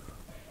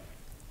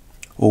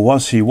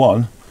was he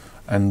one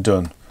and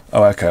done?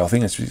 Oh, okay, I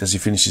think it's as he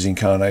finishes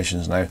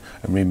incarnations now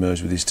and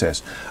re-emerged with his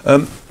test.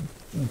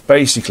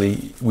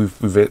 Basically,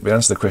 we've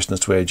answered the question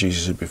as to where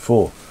Jesus is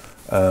before,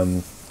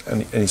 and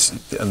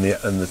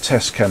the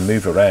test can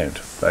move around,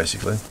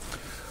 basically.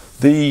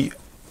 The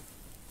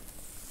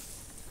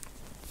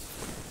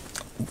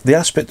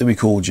aspect that we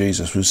call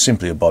Jesus was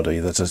simply a body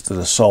that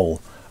a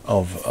soul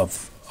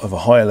of a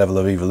higher level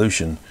of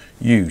evolution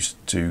used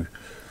to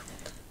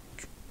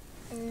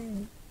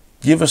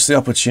give us the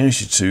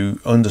opportunity to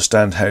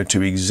understand how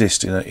to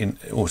exist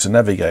or to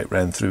navigate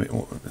around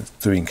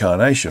through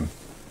incarnation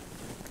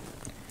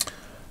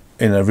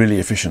in a really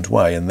efficient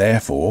way, and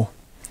therefore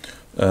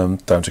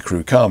don't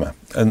accrue karma.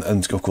 And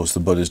of course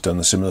the Buddha's done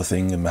a similar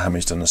thing, and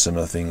Muhammad's done a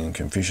similar thing, and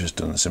Confucius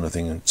done a similar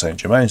thing, and Saint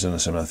Germain's done a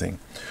similar thing.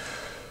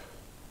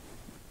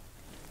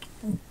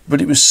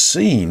 But it was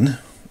seen,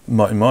 in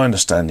my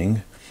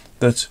understanding,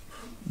 that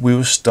we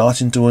were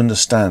starting to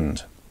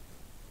understand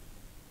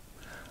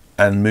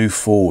and move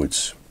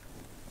forwards.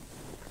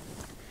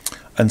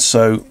 And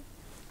so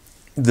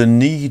the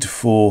need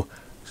for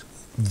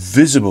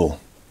visible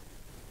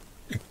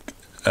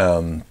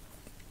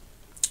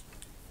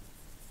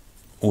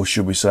or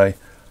should we say,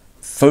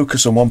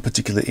 focus on one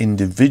particular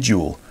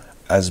individual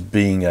as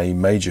being a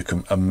major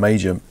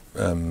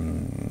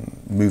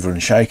mover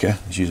and shaker,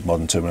 to use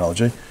modern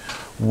terminology,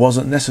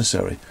 wasn't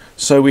necessary.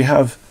 So we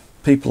have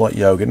people like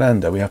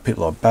Yogananda, we have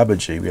people like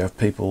Babaji, we have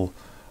people,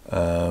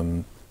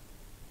 other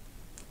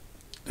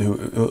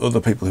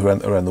people who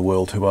around the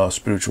world who are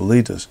spiritual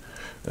leaders.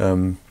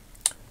 For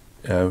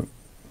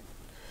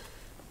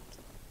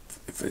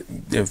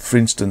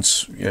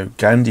instance,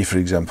 Gandhi, for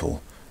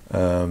example,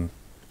 and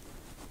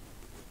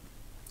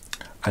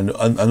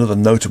other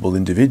notable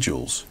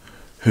individuals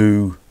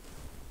who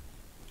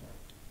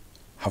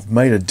have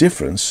made a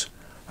difference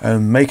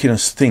and making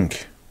us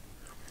think,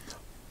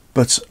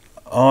 but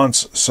aren't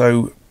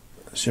so,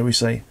 shall we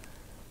say,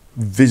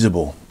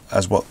 visible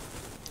as what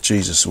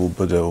Jesus or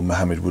Buddha or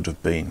Muhammad would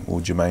have been,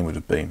 or Jermaine would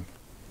have been.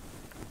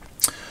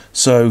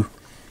 So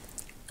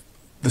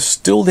there's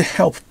still the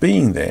help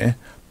being there,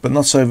 but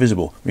not so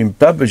visible. I mean,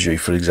 Babaji,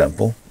 for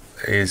example,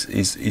 is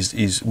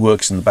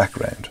works in the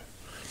background,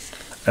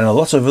 and a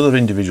lot of other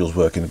individuals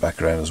work in the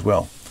background as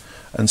well.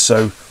 And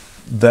so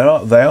they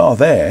are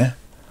there,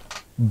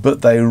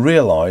 but they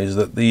realise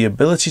that the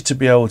ability to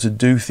be able to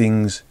do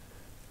things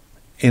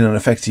in an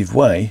effective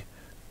way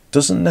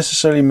doesn't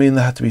necessarily mean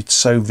they have to be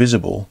so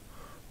visible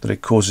that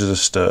it causes a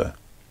stir.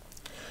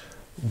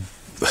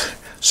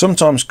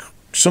 Sometimes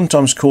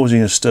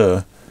causing a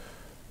stir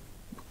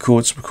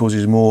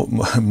causes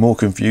more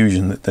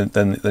confusion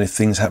than if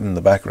things happen in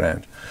the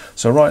background.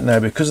 So right now,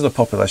 because of the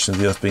population of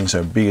the earth being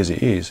so big as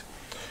it is,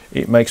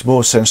 it makes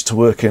more sense to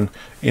work in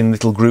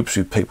little groups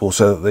with people,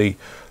 so that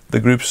the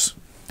groups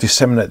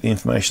disseminate the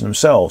information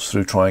themselves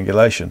through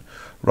triangulation,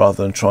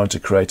 rather than trying to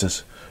create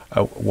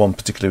one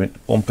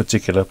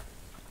particular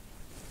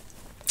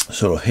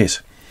sort of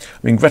hit. I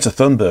mean, Greta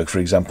Thunberg, for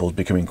example, is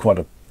becoming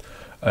quite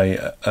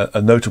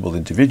a notable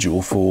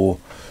individual for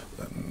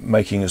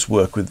making us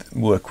work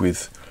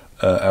with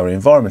our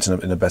environment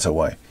in a better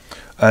way.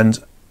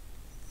 And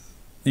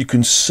you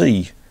can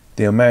see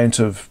the amount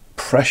of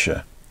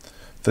pressure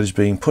that is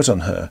being put on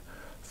her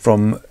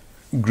from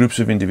groups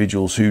of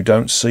individuals who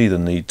don't see the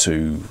need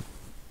to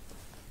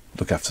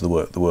look after the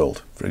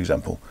world, for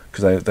example,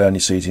 because they only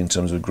see it in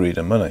terms of greed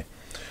and money.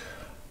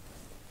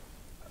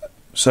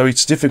 So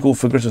it's difficult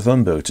for Greta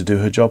Thunberg to do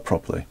her job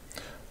properly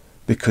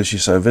because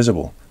she's so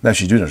visible. Now,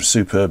 she's doing a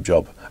superb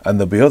job, and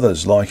there'll be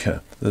others like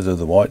her, there's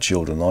the white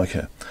children like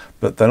her,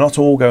 but they're not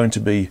all going to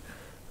be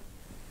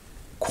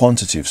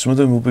quantitative. Some of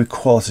them will be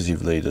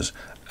qualitative leaders,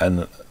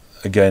 and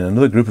again,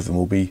 another group of them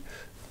will be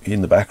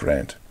in the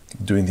background,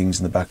 doing things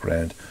in the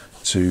background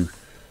to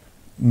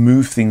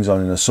move things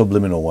on in a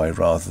subliminal way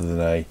rather than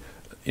a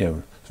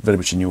very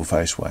much in your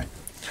face way.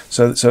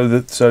 So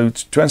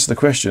to answer the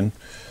question,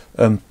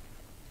 the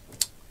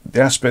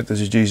aspect that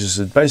Jesus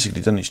had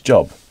basically done its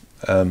job,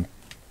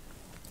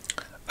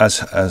 as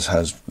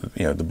has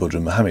the Buddha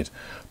and Muhammad,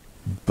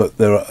 but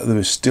there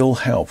is still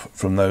help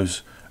from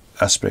those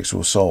aspects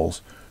or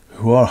souls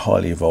who are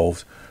highly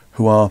evolved,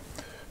 who are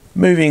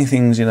moving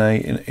things in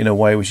a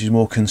way which is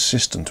more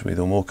consistent with,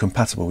 or more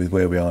compatible with,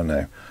 where we are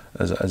now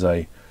as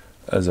a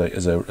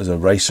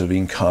race of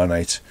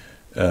incarnate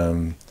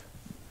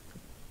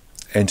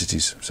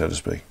entities, so to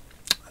speak.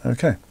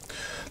 Okay.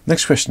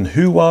 Next question: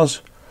 who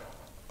was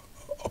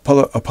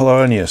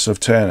Apollonius of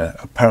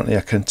Tyana, apparently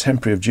a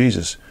contemporary of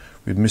Jesus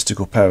with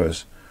mystical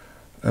powers,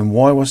 and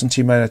why wasn't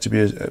he made out to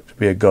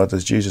be a god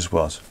as Jesus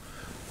was?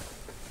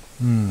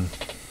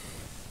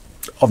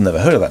 I've never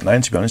heard of that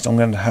name, to be honest. I'm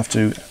going to have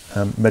to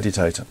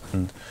meditate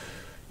and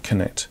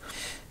connect.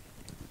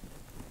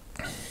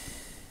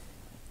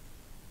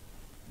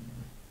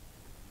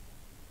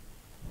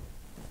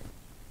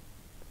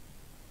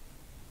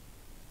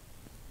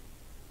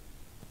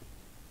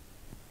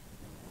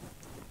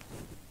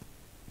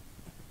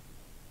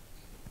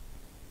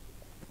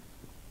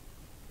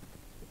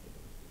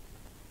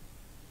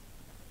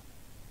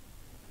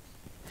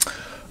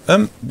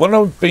 What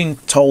I've been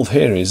told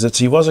here is that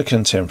he was a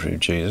contemporary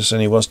of Jesus,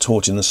 and he was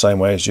taught in the same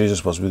way as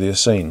Jesus was with the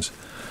Essenes,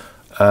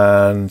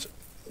 and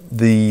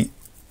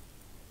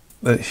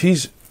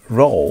his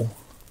role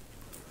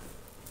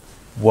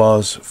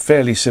was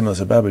fairly similar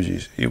to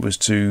Babaji's. It was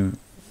to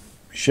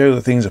show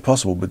that things are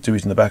possible, but do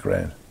it in the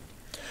background.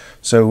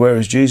 So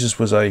whereas Jesus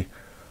was a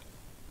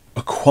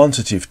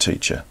quantitative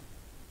teacher,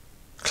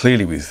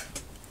 clearly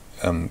with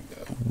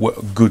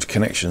good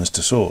connections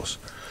to source,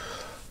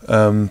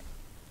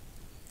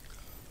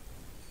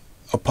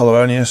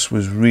 Apollonius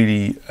was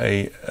really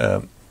a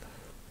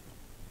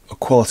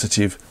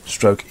qualitative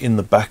stroke in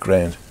the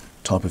background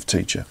type of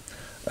teacher,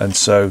 and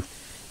so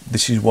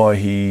this is why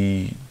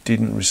he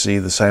didn't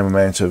receive the same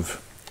amount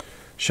of,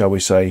 shall we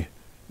say,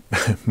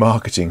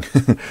 marketing,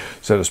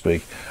 so to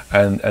speak,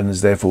 and has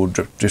therefore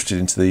drifted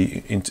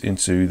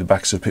into the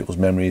backs of people's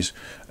memories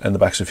and the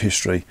backs of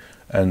history,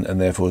 and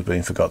therefore is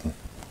being forgotten.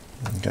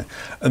 Okay,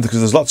 and because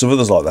there's lots of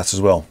others like that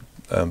as well,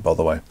 by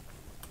the way,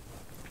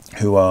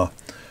 who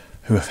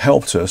have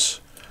helped us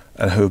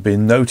and who have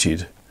been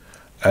noted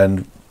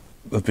and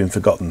have been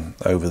forgotten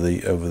over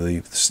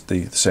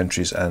the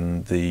centuries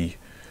and the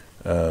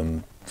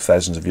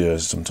thousands of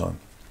years sometime.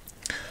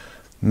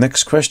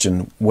 Next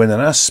question, when an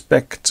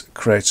aspect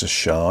creates a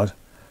shard,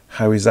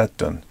 how is that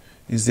done?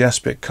 Is the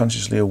aspect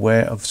consciously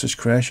aware of such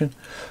creation?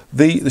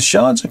 The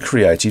shards are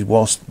created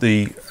whilst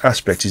the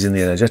aspect is in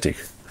the energetic.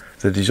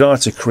 The desire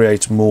to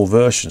create more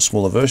versions,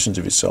 smaller versions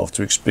of itself,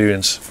 to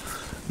experience,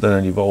 learn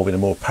and evolve in a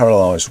more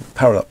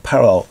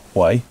parallel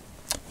way,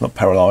 not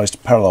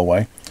parallelized, parallel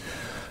way,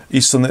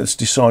 is something that's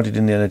decided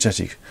in the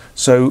energetic.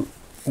 So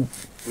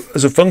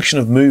as a function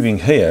of moving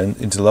here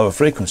into lower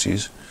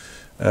frequencies,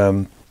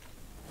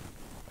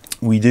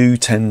 we do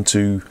tend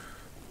to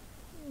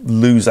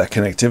lose that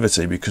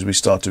connectivity because we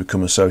start to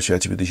become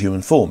associated with the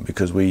human form,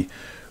 because we,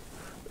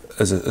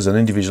 as an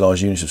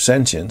individualized unit of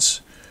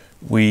sentience,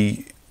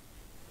 we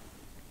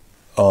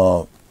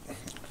are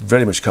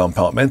very much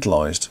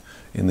compartmentalized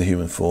in the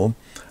human form,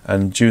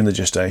 and during the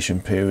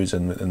gestation periods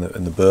and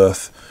the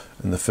birth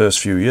and the first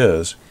few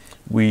years,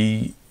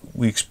 we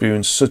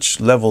experience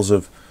such levels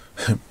of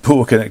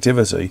poor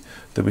connectivity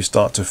that we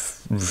start to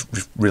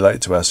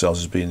relate to ourselves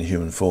as being the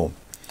human form.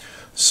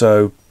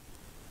 So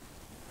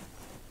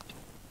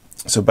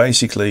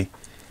basically,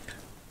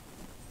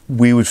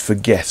 we would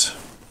forget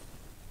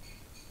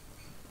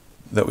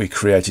that we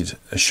created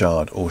a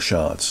shard or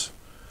shards.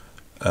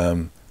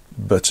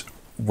 But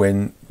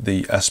when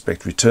the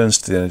aspect returns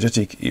to the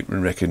energetic, it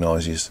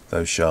recognises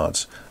those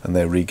shards and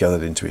they're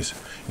regathered into it.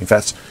 In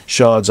fact,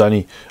 shards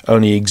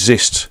only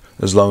exist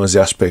as long as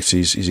the aspect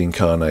is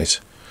incarnate,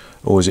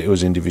 or as it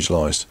was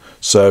individualised.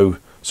 So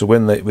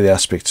when the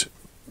aspect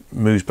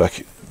moves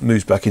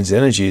back into the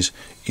energies,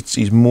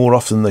 it's more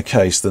often the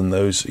case than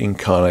those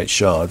incarnate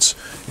shards,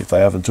 if they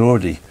haven't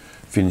already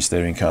finished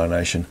their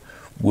incarnation,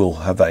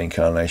 will have that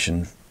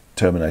incarnation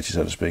terminated,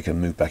 so to speak,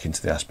 and move back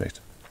into the aspect.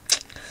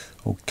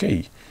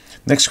 Okay,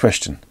 next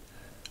question.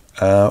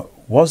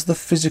 Was the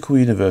physical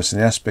universe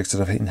and the aspects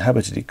that have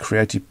inhabited it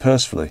created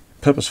purposefully?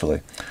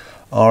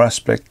 Are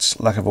aspects'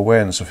 lack of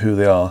awareness of who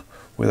they are,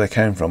 where they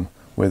came from,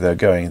 where they're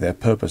going, their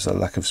purpose, their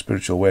lack of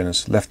spiritual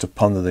awareness, left to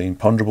ponder the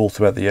imponderable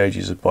throughout the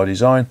ages by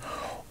design,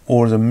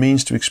 or as a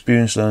means to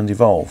experience, learn and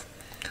evolve?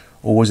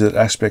 Or was it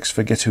that aspects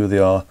forget who they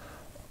are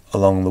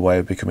along the way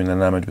of becoming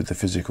enamoured with the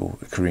physical,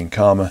 Korean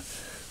karma,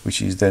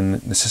 which is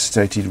then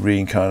necessitated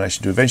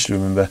reincarnation to eventually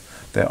remember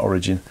their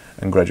origin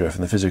and graduate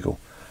from the physical?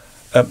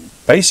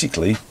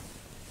 Basically,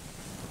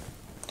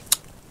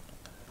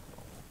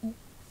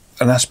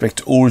 an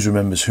aspect always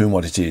remembers who and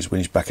what it is when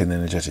it's back in the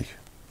energetic,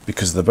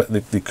 because of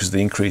the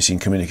increase in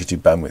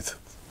communicative bandwidth.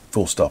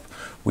 Full stop.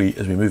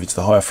 As we move into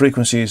the higher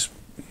frequencies,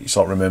 you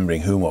start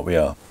remembering who and what we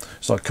are.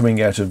 It's like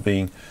coming out of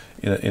being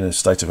in a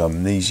state of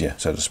amnesia,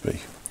 so to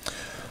speak.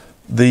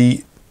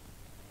 There's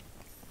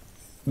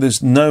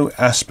no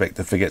aspect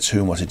that forgets who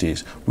and what it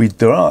is.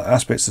 There are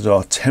aspects that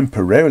are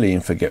temporarily in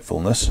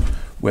forgetfulness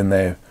when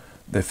their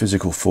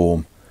physical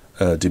form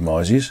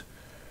demises,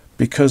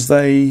 because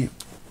they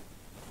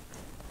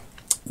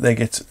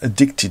get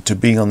addicted to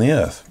being on the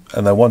earth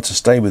and they want to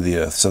stay with the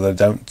earth, so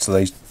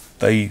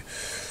they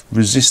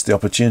resist the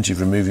opportunity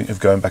of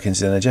going back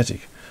into the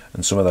energetic.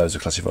 And some of those are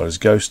classified as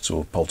ghosts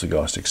or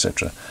poltergeists,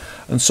 etc.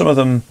 And some of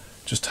them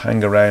just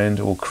hang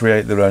around or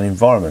create their own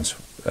environment,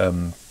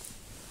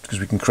 because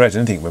we can create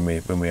anything when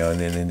we are in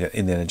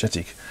the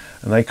energetic,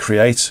 and they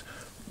create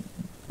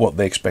what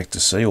they expect to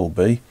see or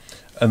be,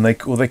 and they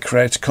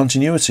create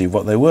continuity of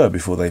what they were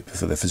before their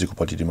physical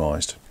body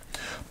demised.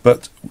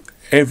 But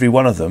every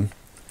one of them,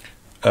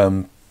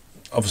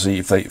 obviously,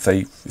 if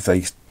they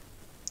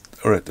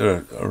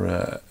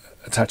are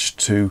attached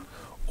to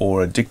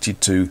or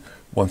addicted to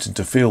wanting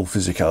to feel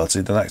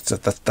physicality, then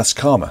that's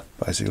karma,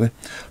 basically.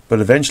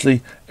 But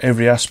eventually,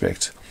 every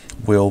aspect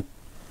will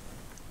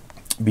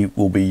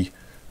be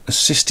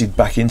assisted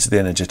back into the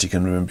energetic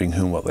and remembering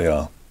who and what they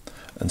are,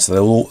 and so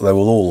they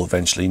will all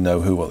eventually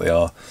know who what they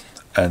are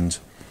and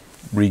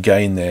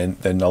regain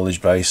their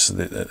knowledge base and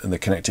the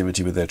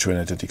connectivity with their true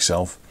energetic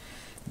self,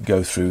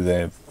 go through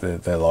their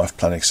life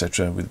plan,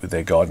 etc., with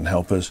their guide and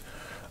helpers,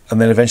 and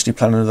then eventually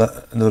plan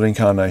another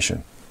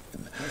incarnation.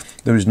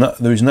 There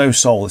is no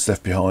soul that's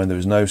left behind. There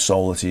is no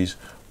soul that is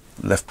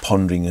left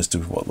pondering as to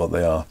what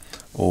they are,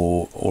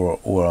 or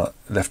are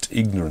left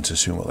ignorant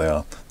as to what they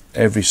are.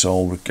 Every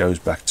soul goes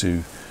back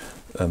to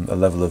a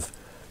level of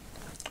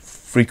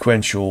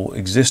frequential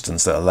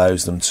existence that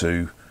allows them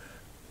to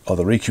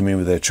either recommune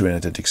with their true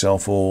energetic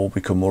self or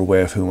become more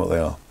aware of who and what they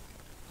are,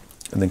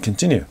 and then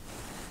continue.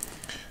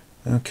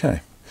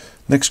 Okay,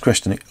 next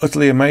question. It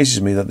utterly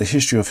amazes me that the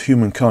history of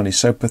humankind is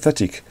so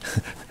pathetic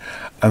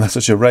and that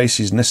such a race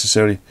is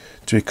necessary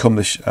to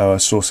accomplish our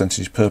source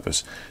entity's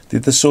purpose.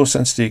 Did the source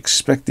entity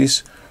expect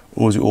this,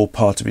 or was it all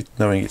part of it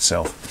knowing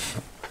itself?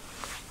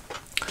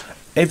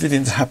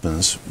 Everything that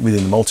happens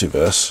within the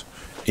multiverse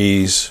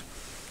is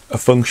a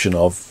function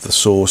of the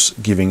source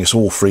giving us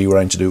all free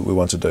rein to do what we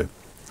want to do.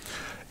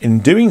 In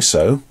doing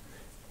so,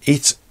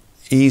 it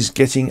is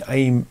getting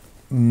a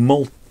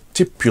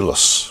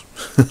multipulous,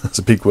 that's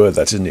a big word,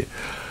 that, isn't it,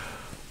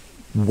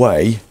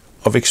 way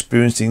of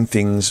experiencing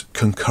things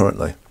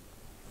concurrently.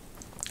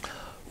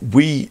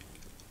 We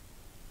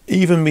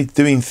even with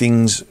doing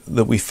things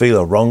that we feel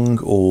are wrong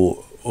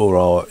or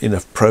are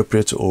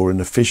inappropriate or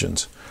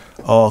inefficient,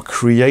 are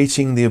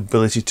creating the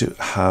ability to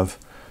have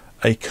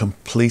a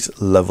complete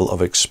level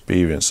of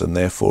experience, and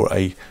therefore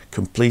a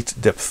complete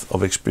depth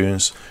of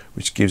experience,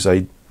 which gives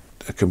a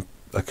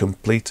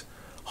complete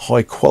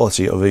high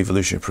quality of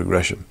evolutionary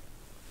progression.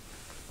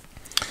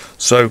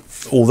 So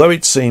although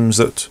it seems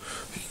that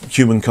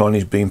humankind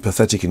is being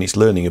pathetic in its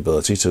learning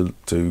ability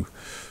to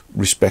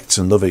respect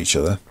and love each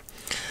other,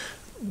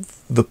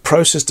 the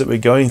process that we're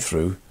going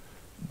through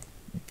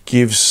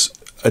gives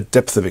a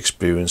depth of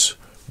experience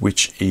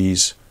which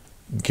is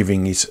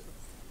giving it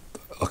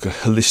like a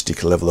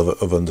holistic level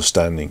of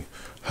understanding,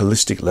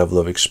 holistic level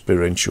of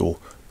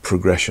experiential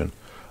progression,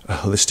 a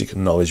holistic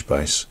knowledge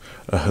base,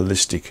 a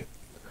holistic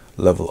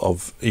level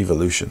of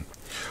evolution,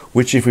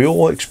 which if we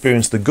all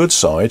experience the good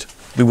side,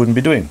 we wouldn't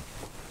be doing.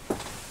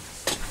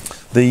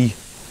 The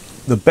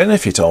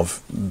benefit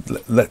of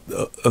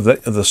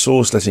the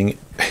source letting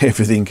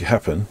everything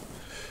happen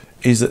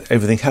is that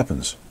everything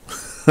happens.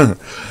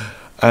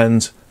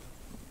 And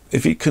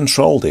if it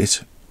controlled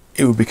it,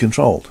 it would be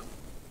controlled.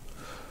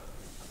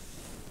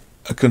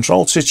 A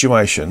controlled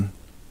situation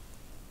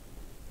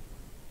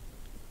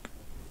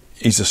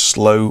is a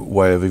slow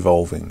way of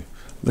evolving.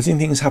 Letting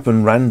things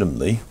happen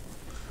randomly,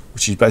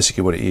 which is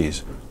basically what it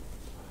is,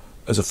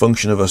 as a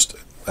function of us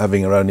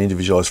having our own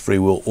individualized free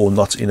will or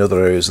not in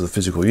other areas of the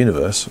physical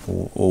universe,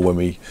 or when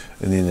we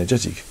in the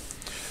energetic,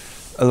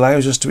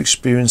 allows us to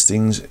experience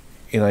things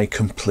in a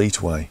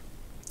complete way,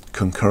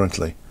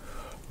 concurrently,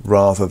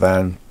 rather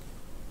than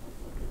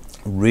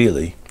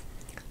really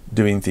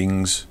doing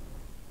things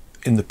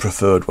in the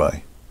preferred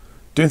way.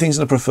 Doing things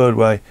in the preferred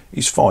way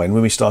is fine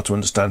when we start to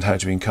understand how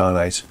to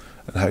incarnate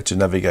and how to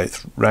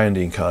navigate around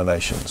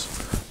incarnations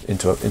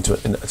into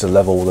a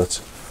level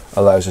that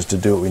allows us to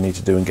do what we need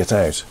to do and get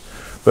out.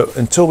 But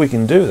until we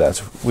can do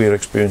that, we are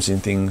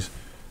experiencing things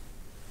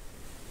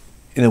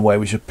in a way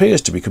which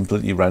appears to be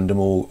completely random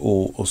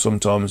or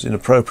sometimes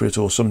inappropriate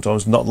or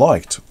sometimes not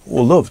liked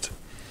or loved.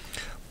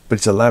 But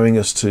it's allowing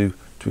us to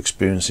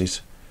experience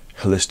it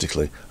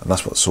holistically, and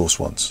that's what Source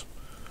wants.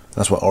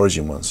 That's what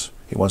Origin wants.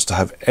 It wants to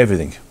have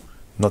everything,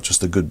 not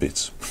just the good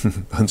bits,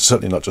 and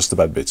certainly not just the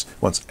bad bits.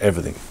 It wants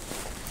everything.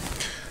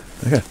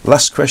 Okay,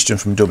 last question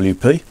from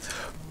WP.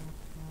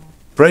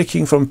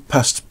 Breaking from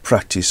past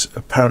practice,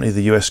 apparently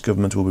the US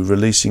government will be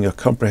releasing a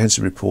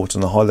comprehensive report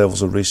on the high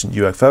levels of recent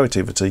UFO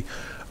activity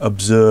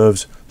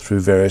observed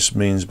through various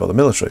means by the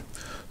military.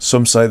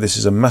 Some say this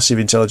is a massive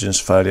intelligence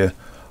failure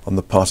on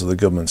the part of the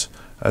government,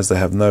 as they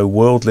have no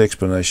worldly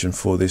explanation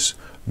for this,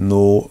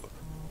 nor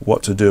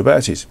what to do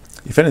about it,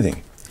 if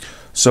anything.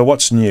 So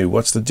what's new?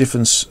 What's the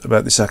difference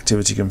about this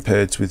activity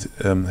compared with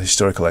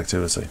historical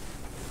activity?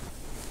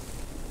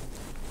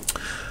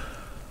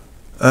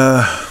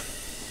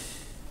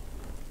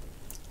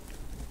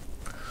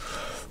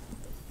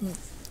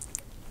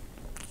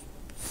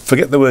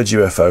 Forget the word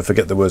UFO,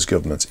 forget the words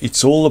government.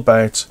 It's all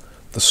about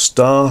the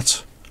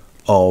start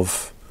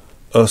of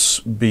us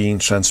being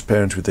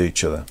transparent with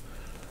each other.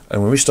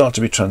 And when we start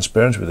to be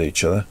transparent with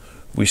each other,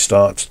 we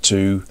start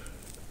to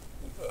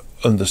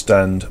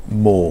understand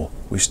more.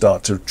 We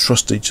start to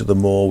trust each other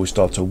more. We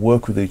start to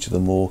work with each other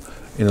more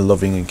in a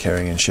loving and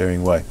caring and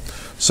sharing way.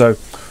 So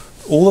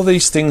all of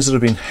these things that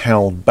have been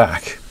held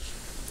back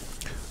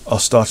are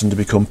starting to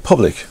become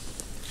public.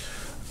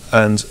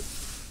 And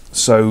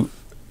so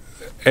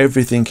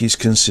everything is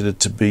considered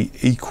to be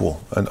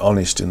equal and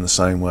honest in the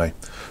same way.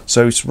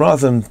 So it's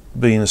rather than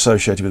being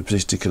associated with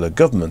particular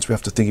governments, we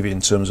have to think of it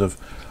in terms of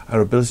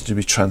our ability to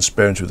be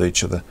transparent with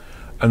each other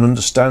and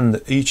understand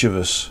that each of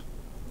us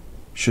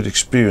should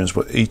experience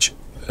what each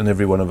and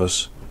every one of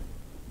us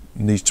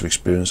needs to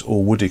experience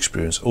or would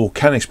experience or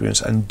can experience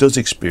and does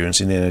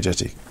experience in the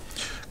energetic.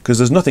 Because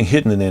there's nothing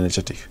hidden in the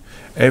energetic.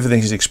 Everything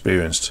is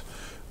experienced.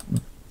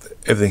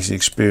 Everything is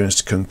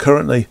experienced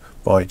concurrently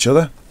by each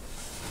other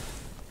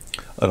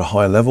at a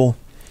higher level,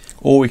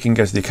 or we can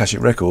go to the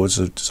Akashic records,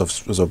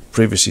 as I've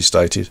previously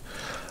stated,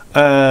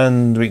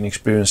 and we can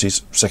experience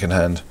it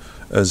secondhand,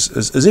 as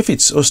if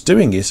it's us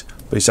doing it,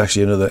 but it's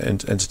actually another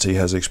entity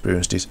has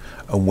experienced it,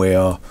 and we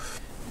are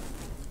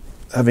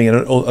having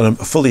a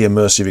fully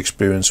immersive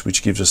experience,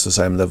 which gives us the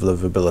same level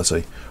of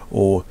ability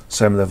or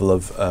same level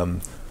of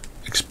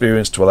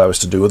experience to allow us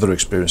to do other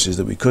experiences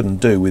that we couldn't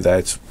do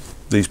without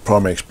these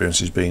primary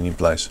experiences being in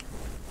place.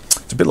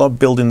 It's a bit like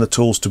building the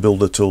tools to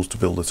build the tools to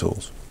build the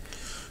tools.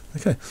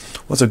 Okay,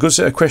 well, it's a good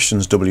set of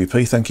questions,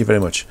 WP. Thank you very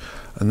much.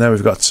 And now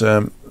we've got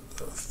a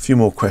few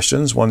more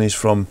questions. One is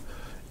from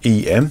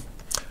EM,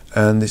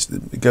 and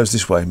it goes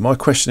this way. My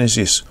question is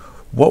this: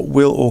 what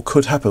will or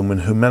could happen when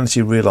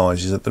humanity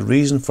realizes that the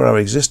reason for our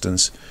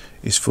existence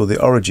is for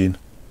the origin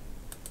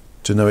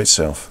to know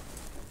itself?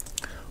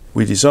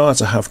 We desire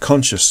to have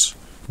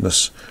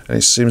consciousness, and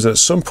it seems that at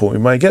some point we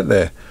may get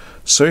there.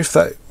 So if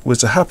that was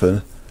to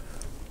happen,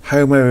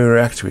 how may we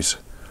react to it?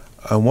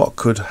 And what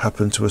could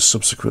happen to us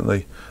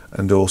subsequently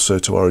and also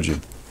to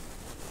origin?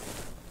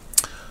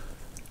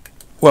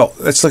 Well,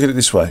 let's look at it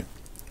this way.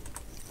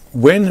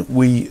 when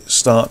we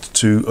start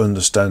to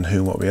understand who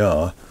and what we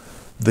are,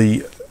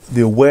 the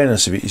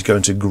awareness of it is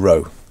going to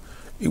grow.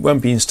 It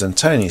won't be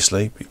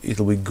instantaneously,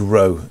 it'll be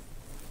grow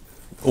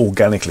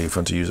organically, if I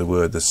want to use a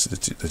word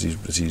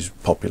that is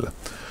popular.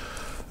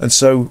 And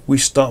so we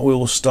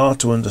will start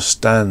to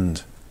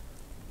understand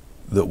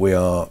that we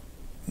are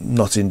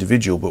not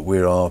individual, but we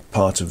are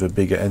part of a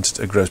bigger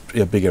entity,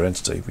 a bigger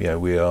entity.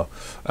 We are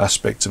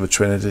aspects of a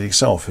trinity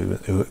itself,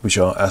 which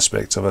are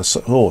aspects of a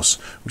source,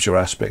 which are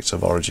aspects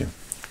of origin.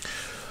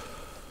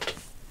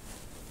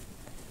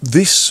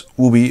 This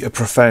will be a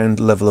profound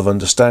level of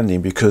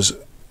understanding, because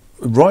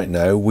right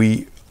now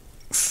we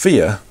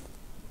fear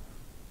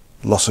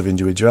loss of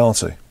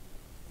individuality.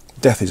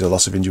 Death is a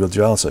loss of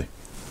individuality,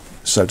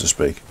 so to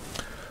speak.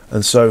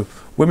 And so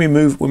when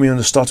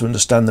we start to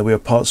understand that we are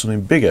part of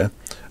something bigger,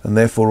 and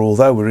therefore,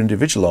 although we're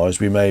individualized,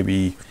 we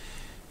may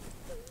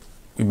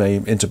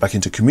enter back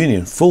into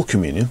communion, full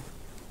communion,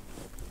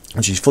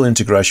 which is full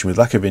integration with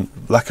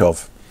lack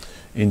of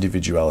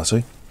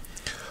individuality,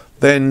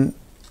 then,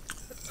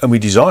 and we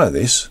desire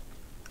this,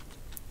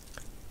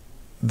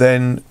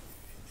 then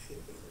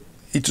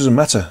it doesn't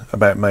matter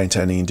about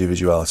maintaining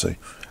individuality.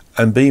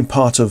 And being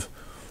part of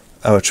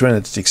our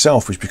trinity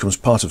self, which becomes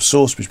part of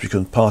source, which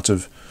becomes part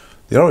of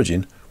the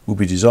origin, will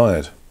be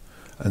desired.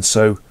 And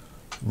so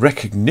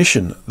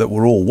recognition that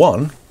we're all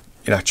one,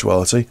 in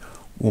actuality,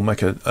 will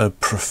make a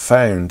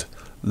profound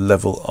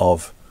level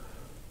of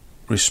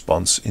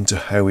response into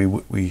how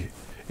we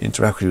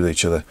interact with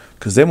each other.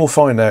 Because then we'll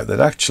find out that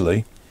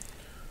actually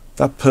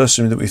that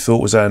person that we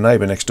thought was our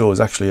neighbour next door is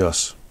actually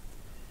us.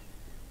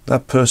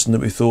 That person that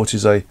we thought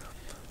is a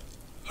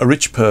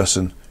rich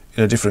person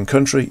in a different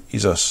country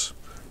is us.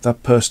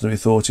 That person that we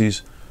thought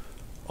is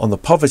on the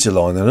poverty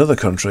line in another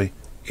country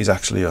is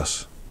actually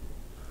us.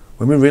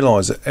 When we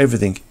realise that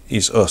everything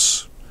is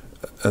us,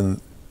 and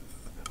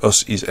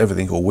us is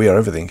everything, or we are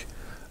everything,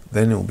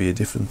 then it will be a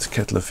different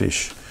kettle of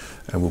fish,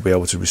 and we'll be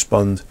able to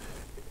respond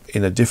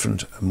in a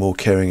different, more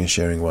caring and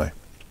sharing way.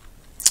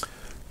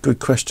 Good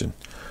question.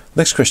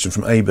 Next question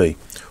from AB.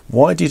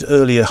 Why did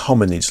earlier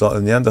hominids like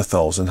the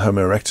Neanderthals and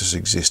Homo erectus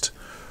exist?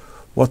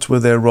 What were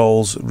their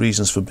roles,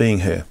 reasons for being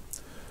here?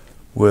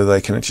 Were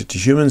they connected to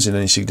humans in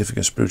any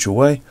significant spiritual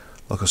way,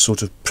 like a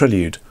sort of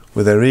prelude?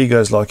 Were their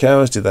egos like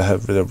ours? Did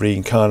they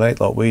reincarnate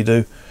like we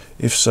do?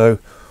 If so,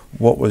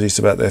 what was it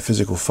about their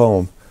physical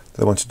form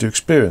they wanted to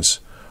experience?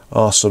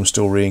 Are some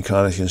still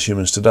reincarnating as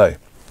humans today?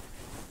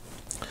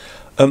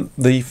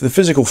 The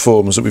physical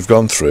forms that we've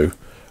gone through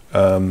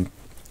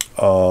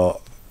are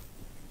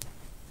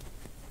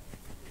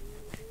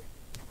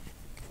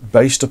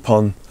based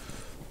upon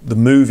the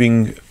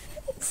moving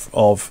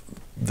of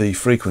the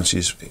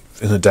frequencies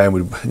in a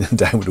downward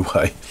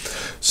way.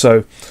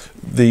 So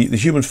the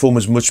human form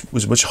was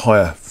much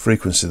higher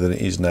frequency than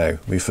it is now when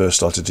we first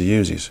started to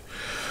use it,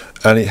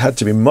 and it had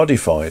to be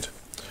modified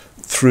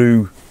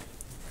through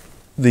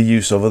the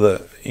use of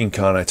other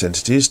incarnate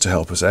entities to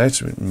help us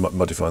out,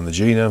 modifying the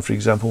genome, for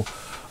example,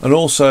 and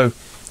also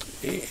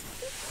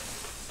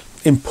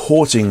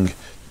importing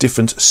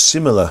different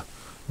similar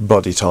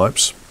body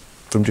types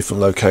from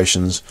different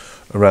locations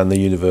around the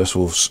universe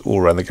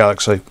or around the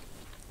galaxy,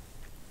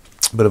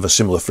 but of a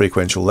similar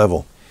frequential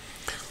level.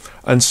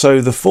 And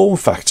so the form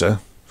factor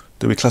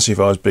that we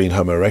classify as being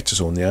Homo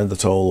erectus or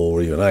Neanderthal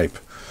or even ape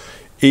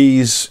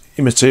is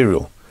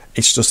immaterial.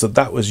 It's just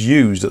that was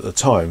used at the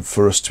time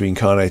for us to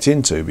incarnate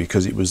into,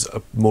 because it was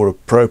more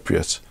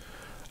appropriate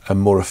and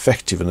more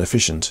effective and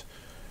efficient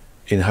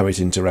in how it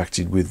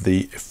interacted with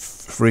the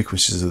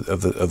frequencies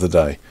of the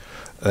day.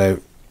 Now,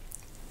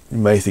 you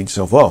may think to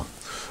yourself, well,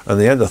 and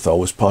the Neanderthal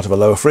was part of a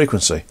lower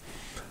frequency.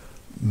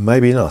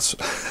 Maybe not.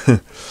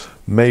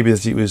 Maybe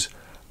that it was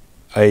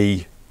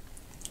a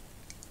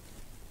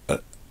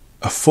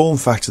form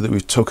factor that we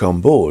took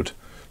on board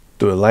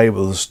that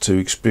enabled us to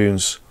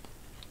experience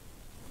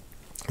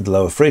the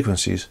lower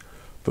frequencies,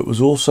 but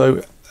was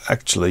also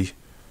actually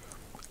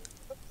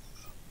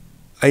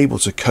able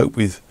to cope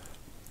with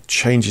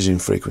changes in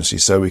frequency,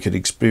 so we could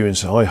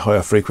experience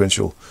higher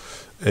frequential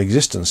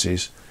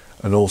existences,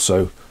 and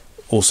also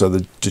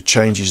the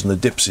changes and the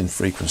dips in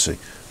frequency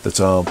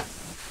that are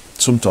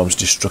sometimes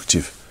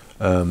destructive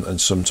and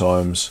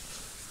sometimes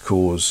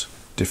cause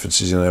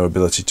differences in our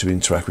ability to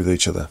interact with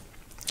each other.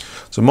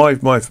 So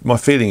my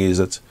feeling is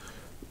that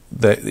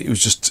it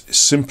was just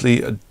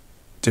simply a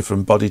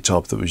different body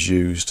type that was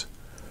used,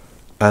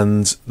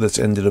 and that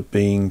ended up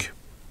being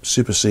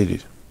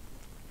superseded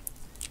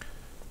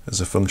as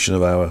a function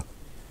of our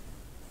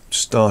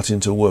starting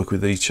to work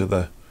with each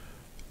other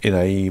in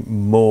a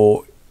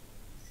more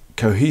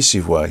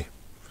cohesive way,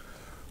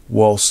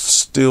 whilst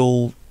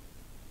still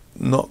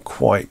not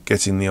quite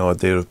getting the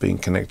idea of being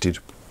connected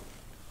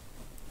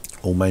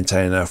or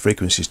maintaining our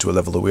frequencies to a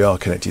level that we are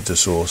connected to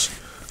source.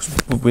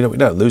 We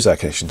don't lose our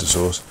connection to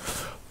source,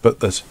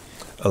 but that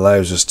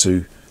allows us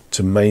to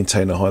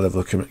maintain a high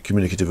level of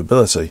communicative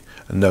ability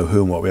and know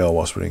who and what we are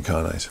whilst we're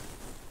incarnate.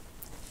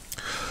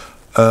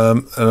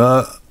 And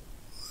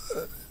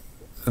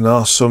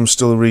are some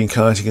still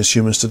reincarnating as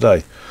humans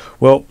today?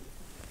 Well,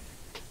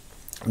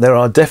 there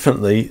are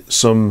definitely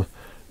some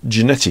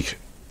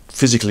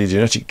physically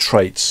genetic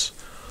traits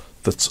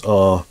that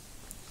are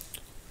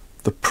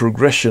the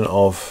progression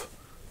of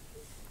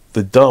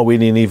the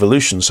Darwinian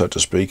evolution, so to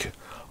speak,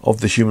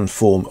 of the human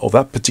form, of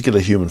that particular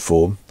human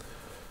form,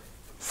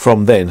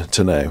 from then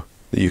to now,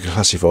 that you can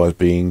classify as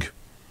being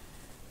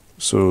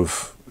sort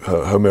of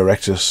Homo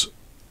erectus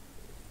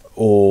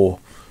or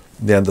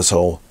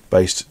Neanderthal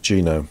based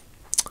genome.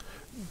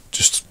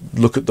 Just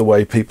look at the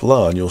way people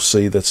are and you'll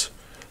see that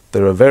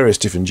there are various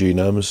different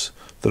genomes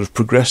that have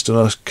progressed and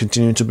are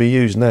continuing to be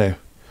used now.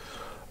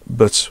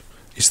 But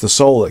it's the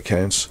soul that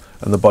counts,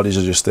 and the bodies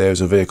are just there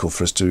as a vehicle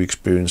for us to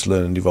experience,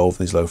 learn and evolve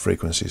in these low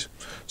frequencies.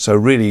 So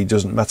really it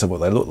doesn't matter what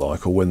they look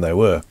like or when they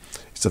were.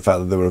 It's the fact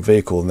that they were a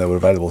vehicle and they were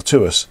available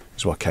to us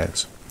is what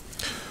counts.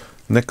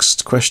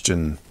 Next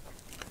question.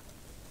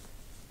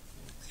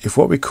 If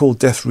what we call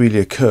death really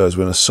occurs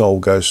when a soul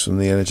goes from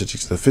the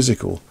energetic to the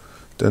physical,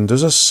 then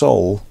does a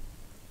soul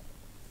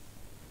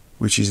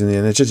which is in the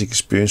energetic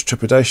experience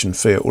trepidation,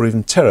 fear or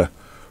even terror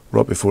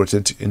right before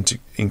it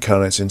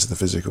incarnates into the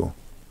physical?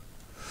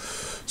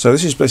 So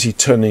this is basically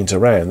turning it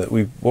around, that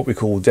what we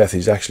call death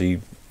is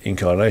actually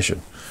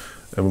incarnation,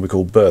 and what we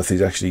call birth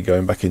is actually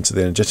going back into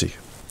the energetic.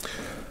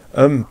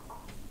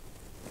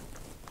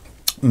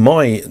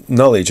 My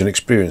knowledge and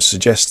experience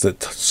suggests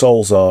that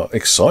souls are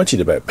excited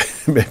about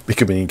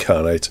becoming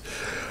incarnate.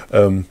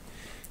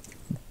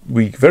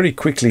 We very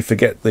quickly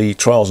forget the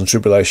trials and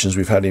tribulations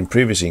we've had in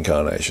previous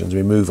incarnations.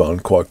 We move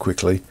on quite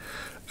quickly,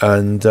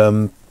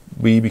 and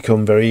we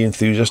become very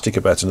enthusiastic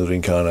about another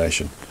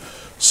incarnation.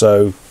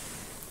 So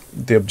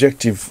the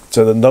objective,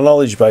 so the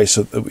knowledge base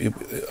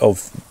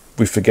of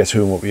we forget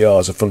who and what we are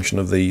as a function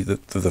of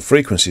the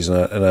frequencies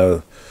and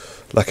our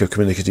lack of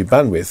communicative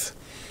bandwidth,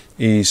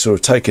 is sort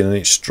of taken in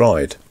its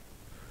stride,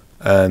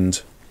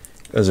 and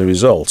as a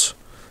result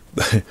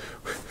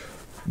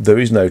there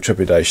is no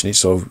trepidation.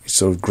 It's sort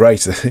of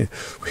great that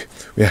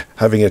we're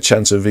having a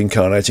chance of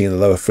incarnating in the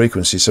lower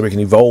frequencies so we can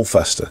evolve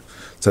faster.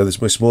 So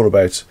it's more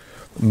about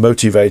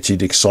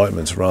motivated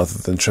excitement rather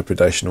than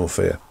trepidation or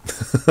fear.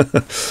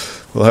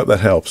 Well, I hope that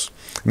helps.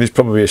 And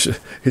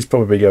it's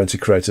probably going to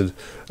create a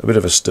bit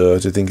of a stir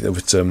to think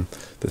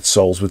that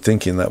souls would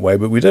think in that way,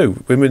 but we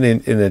do. When we're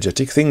in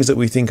energetic, things that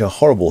we think are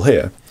horrible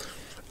here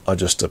are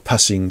just a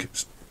passing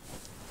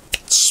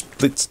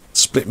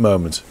split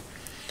moment,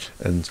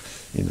 and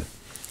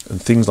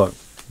and things like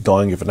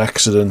dying of an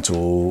accident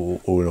or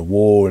in a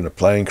war, in a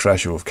plane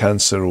crash, or of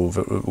cancer or of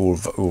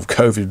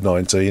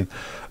COVID-19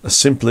 are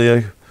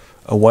simply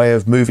a way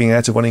of moving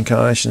out of one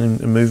incarnation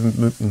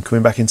and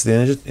coming back into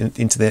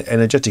the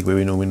energetic where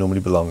we normally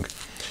belong.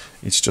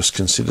 It's just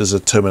considered as a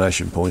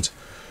termination point,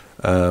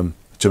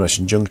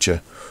 termination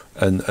juncture,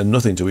 and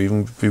nothing to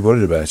even be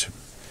worried about.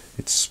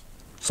 It's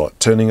like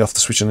turning off the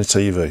switch on the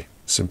TV.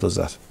 Simple as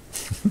that.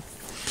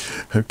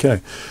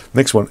 Okay,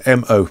 next one,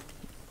 M.O.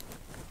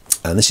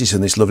 And this is from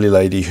this lovely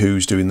lady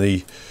who's doing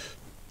the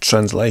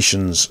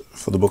translations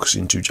for the books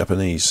into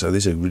Japanese. So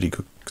these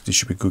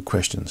should be good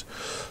questions.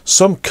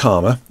 Some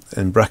karma,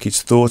 in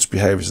brackets thoughts,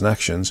 behaviours and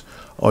actions,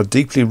 are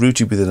deeply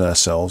rooted within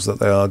ourselves that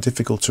they are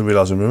difficult to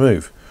realise and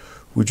remove.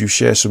 Would you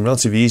share some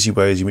relatively easy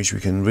ways in which we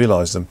can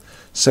realise them,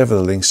 sever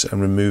the links and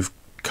remove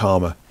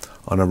karma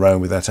on our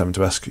own without having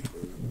to ask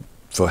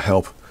for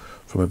help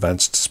from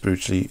advanced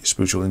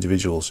spiritual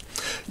individuals?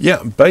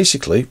 Yeah,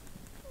 basically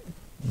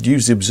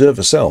use the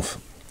observer self.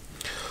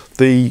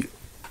 The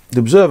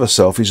observer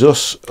self is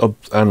us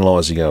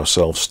analysing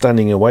ourselves,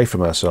 standing away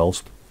from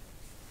ourselves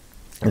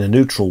in a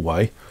neutral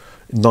way,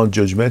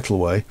 non-judgmental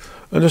way,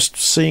 and just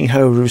seeing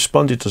how we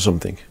responded to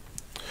something.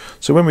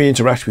 So when we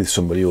interact with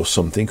somebody or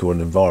something or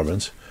an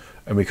environment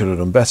and we could have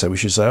done better, we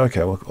should say,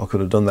 okay, well, I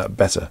could have done that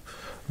better.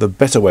 The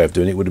better way of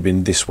doing it would have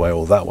been this way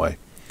or that way.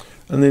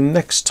 And then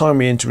next time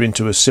we enter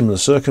into a similar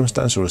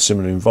circumstance or a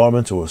similar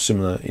environment or a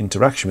similar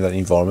interaction with that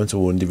environment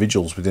or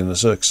individuals within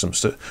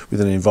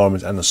an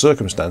environment and a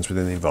circumstance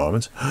within the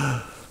environment,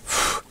 a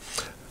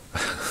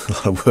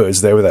lot of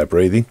words there without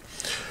breathing.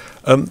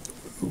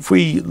 If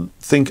we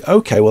think,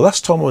 okay, well,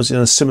 last time I was in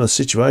a similar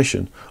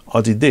situation,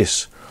 I did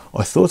this.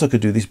 I thought I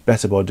could do this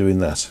better by doing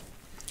that.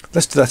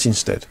 Let's do that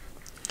instead.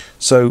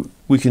 So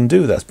we can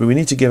do that, but we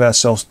need to give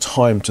ourselves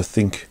time to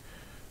think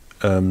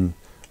and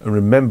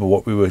remember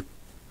what we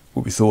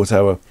thought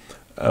our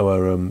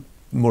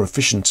more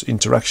efficient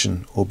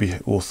interaction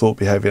or thought,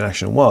 behaviour and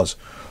action was,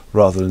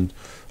 rather than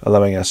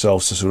allowing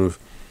ourselves to sort of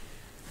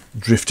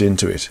drift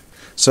into it.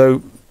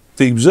 So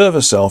the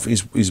observer self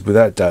is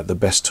without doubt the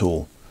best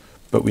tool,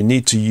 but we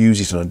need to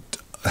use it on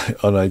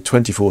a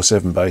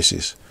 24/7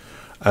 basis,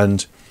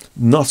 and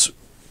not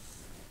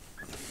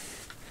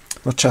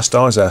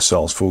chastise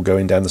ourselves for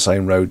going down the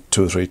same road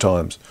 2 or 3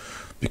 times,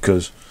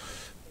 because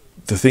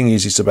the thing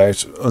is, it's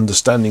about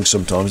understanding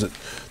sometimes that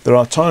there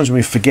are times when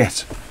we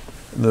forget.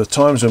 There are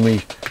times when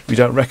we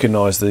don't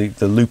recognise the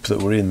loop that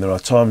we're in. There are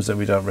times that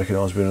we don't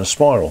recognise we're in a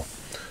spiral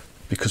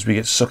because we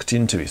get sucked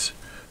into it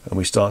and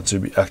we start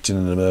to act in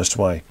an immersed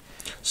way.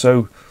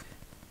 So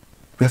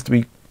we have to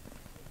be,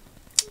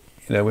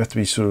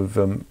 sort of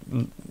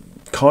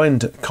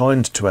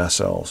kind to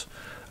ourselves,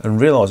 and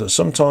realise that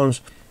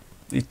sometimes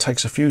it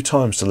takes a few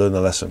times to learn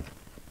the lesson.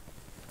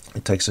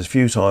 It takes a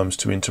few times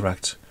to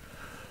interact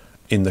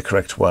in the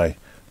correct way.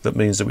 That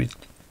means that we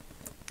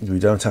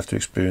don't have to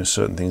experience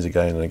certain things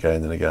again and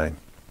again and again.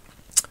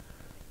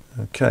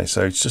 Okay,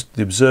 so it's just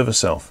the observer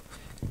self.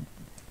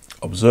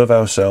 Observe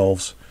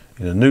ourselves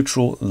in a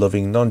neutral,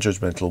 loving,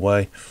 non-judgmental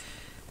way,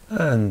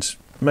 and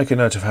make a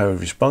note of how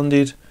we've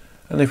responded.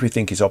 And if we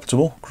think it's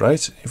optimal,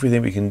 great. If we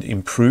think we can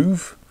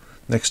improve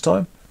next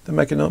time, then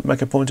make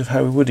a point of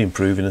how we would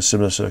improve in a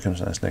similar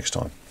circumstance next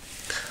time.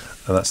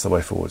 And that's the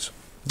way forwards.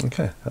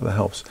 Okay, that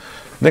helps.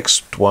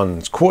 Next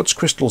one, quartz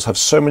crystals have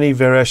so many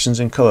variations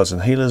in colours,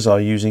 and healers are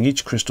using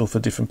each crystal for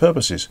different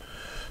purposes.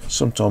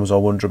 Sometimes I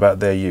wonder about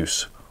their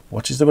use.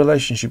 What is the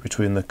relationship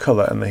between the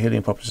colour and the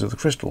healing properties of the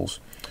crystals?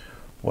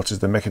 What is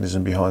the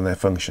mechanism behind their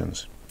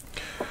functions?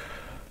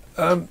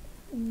 In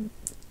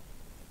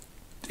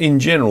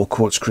general,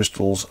 quartz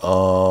crystals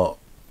are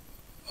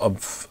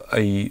of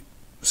a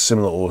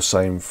similar or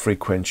same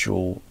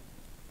frequential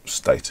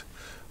state,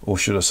 or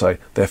should I say,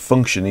 their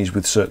function is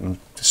with certain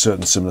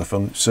similar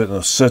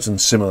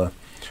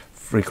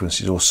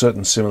frequencies, or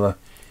certain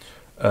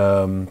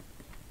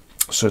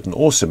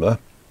or similar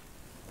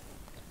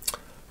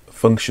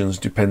functions,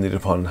 depending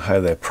upon how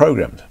they're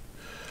programmed.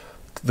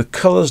 The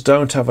colours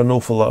don't have an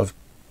awful lot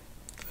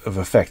of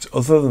effect,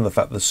 other than the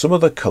fact that some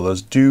of the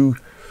colours do,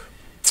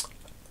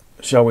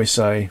 shall we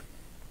say,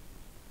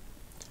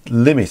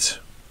 limit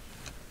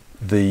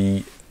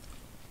the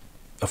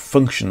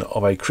function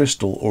of a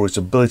crystal or its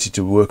ability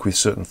to work with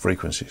certain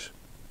frequencies.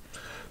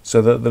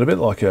 So they're a bit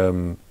like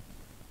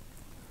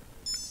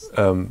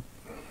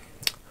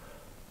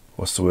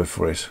what's the word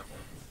for it?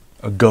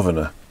 A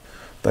governor.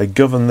 They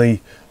govern the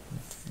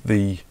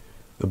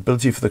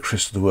ability for the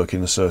crystal to work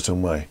in a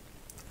certain way.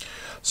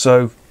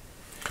 So,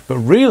 but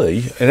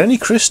really, in any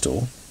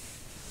crystal,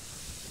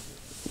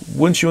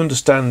 once you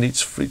understand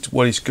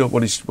what its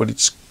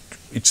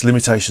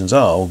limitations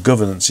are, or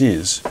governance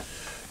is,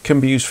 can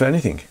be used for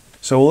anything.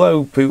 So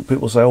although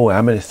people say, oh,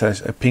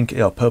 amethyst,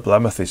 purple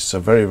amethysts are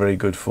very, very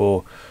good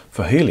for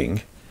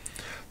healing,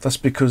 that's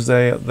because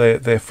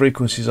their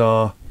frequencies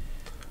are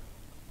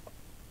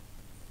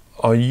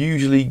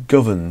usually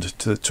governed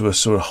to a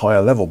sort of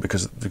higher level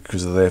because of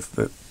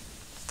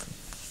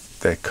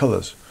their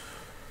colours.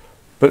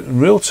 But in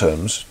real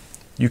terms,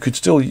 you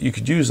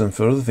could use them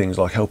for other things,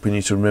 like helping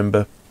you to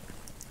remember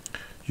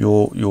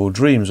your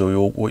dreams,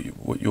 or what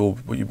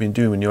you've been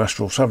doing when you're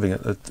astral traveling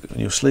when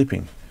you're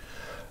sleeping.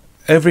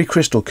 Every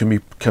crystal can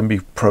be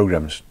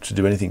programmed to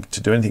do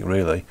anything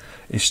really.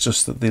 It's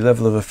just that the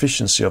level of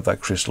efficiency of that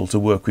crystal to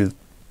work with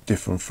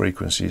different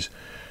frequencies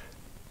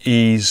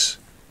is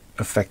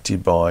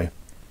affected by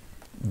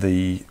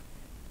the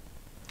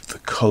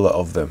colour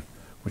of them,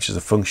 which is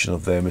a function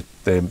of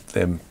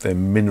their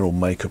mineral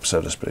makeup,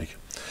 so to speak.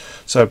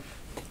 So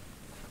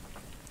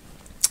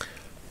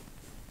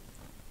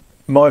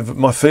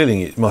my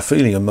feeling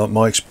and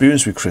my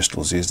experience with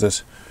crystals is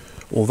that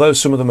although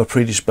some of them are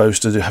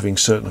predisposed to having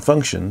certain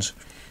functions,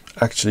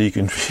 actually you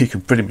can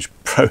pretty much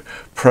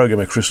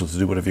program a crystal to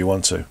do whatever you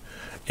want to,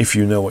 if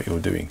you know what you're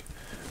doing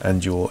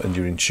and you're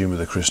in tune with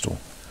the crystal.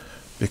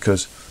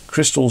 Because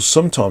crystals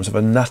sometimes have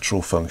a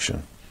natural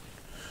function,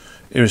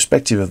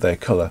 irrespective of their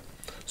colour.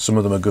 Some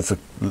of them are good for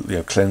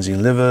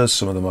cleansing livers.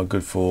 Some of them are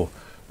good for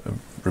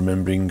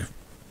remembering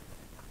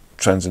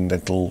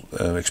transcendental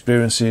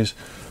experiences.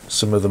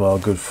 Some of them are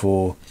good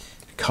for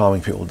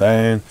calming people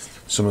down.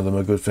 Some of them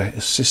are good for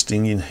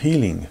assisting in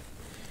healing.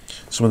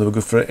 Some of them are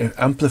good for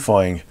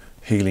amplifying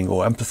healing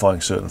or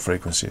amplifying certain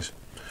frequencies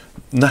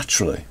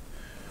naturally.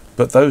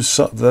 But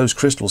those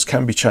crystals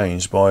can be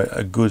changed by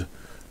a good,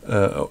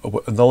 a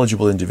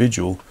knowledgeable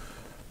individual,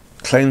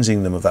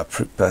 cleansing them of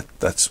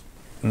that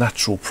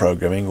natural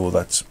programming or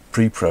that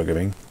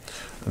pre-programming,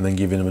 and then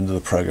giving them another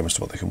program as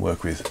to what they can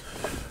work with,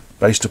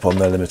 based upon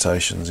their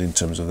limitations in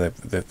terms of the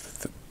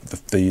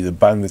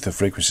bandwidth of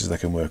frequencies they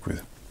can work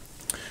with.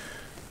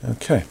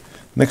 Okay.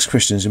 Next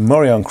question is, in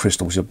Morion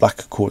crystal, which are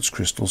black quartz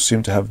crystals,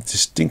 seem to have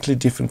distinctly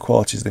different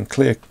qualities than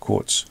clear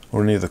quartz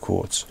or any other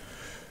quartz.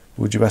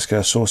 Would you ask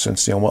our source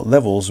entity on what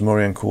levels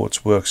Morion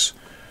quartz works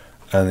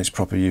and its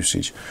proper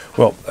usage?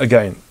 Well,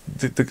 again,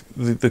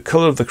 the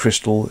colour of the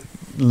crystal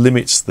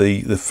limits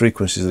the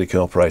frequencies that it can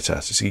operate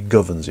at. It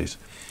governs it.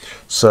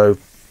 So,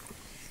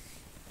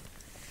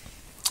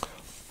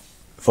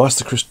 if I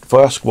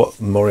ask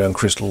what Morion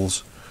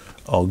crystals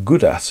are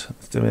good at,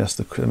 let me ask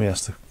the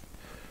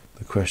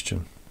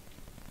question.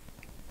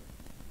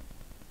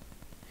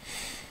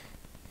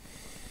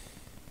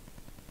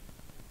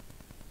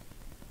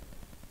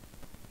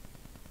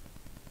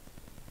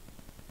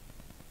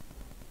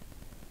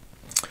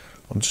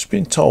 I'm just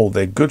being told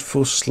they're good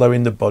for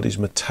slowing the body's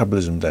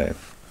metabolism down.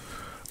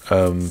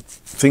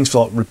 Things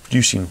like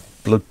reducing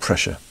blood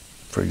pressure,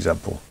 for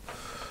example.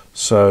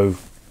 So,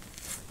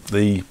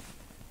 in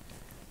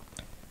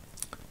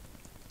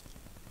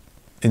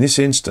this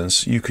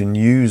instance, you can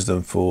use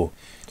them for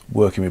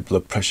working with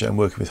blood pressure and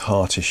working with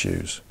heart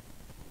issues.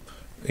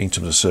 in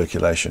terms of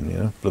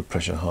circulation, blood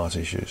pressure, heart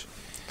issues.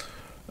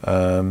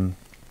 They're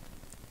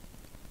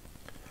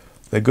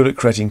good at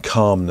creating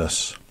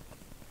calmness.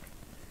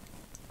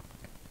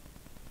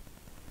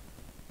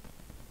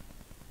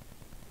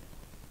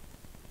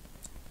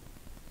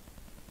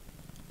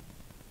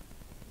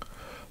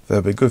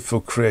 They'll be good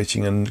for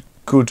creating a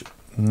good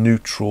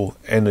neutral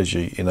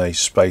energy in a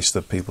space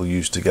that people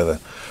use together.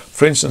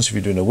 For instance, if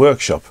you're doing a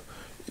workshop,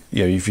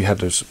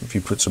 if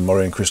you put some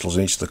Morian crystals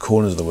in each of the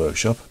corners of the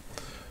workshop,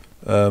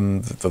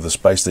 for the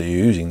space that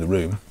you're using, the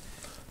room,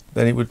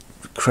 then it would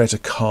create a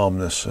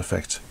calmness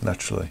effect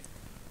naturally.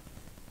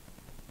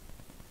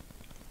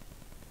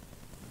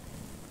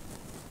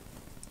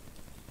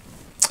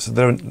 So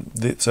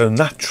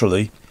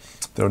naturally,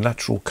 they're a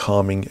natural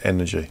calming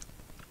energy.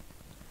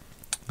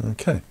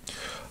 Okay,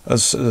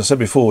 as I said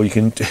before,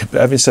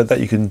 having said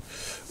that,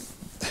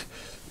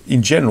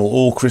 in general,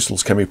 all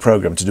crystals can be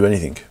programmed to do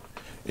anything.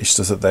 It's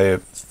just that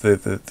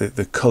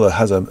the colour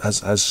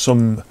has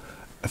some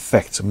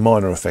effect, a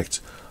minor effect,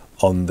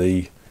 on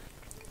the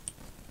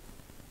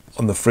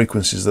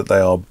frequencies that they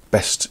are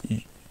best,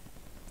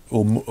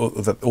 or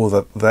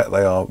that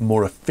they are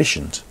more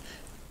efficient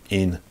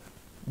in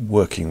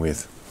working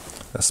with.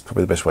 That's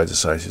probably the best way to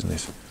say it, isn't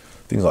it?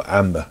 Things like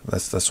amber,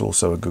 that's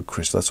also a good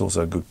crystal. That's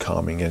also a good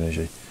calming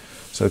energy.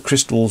 So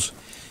crystals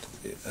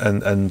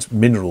and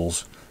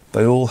minerals,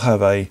 they all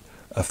have a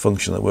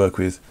function they work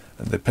with,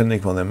 and depending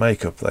upon their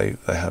makeup, they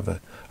have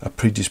a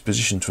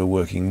predisposition to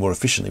working more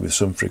efficiently with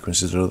some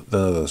frequencies than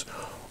others,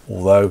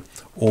 although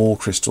all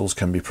crystals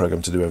can be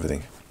programmed to do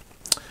everything.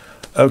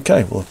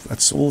 Okay, well,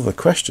 that's all the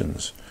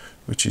questions,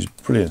 which is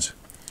brilliant.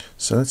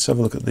 So let's have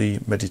a look at the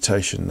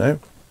meditation now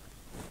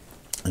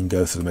and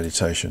go through the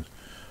meditation,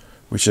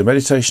 which is a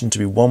meditation to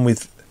be one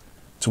with,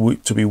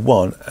 to be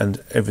one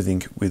and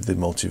everything with the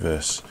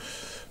multiverse.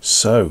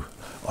 So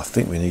I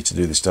think we need to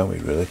do this, don't we,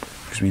 really?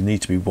 Because we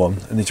need to be one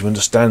and need to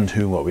understand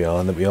who and what we are,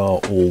 and that we are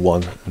all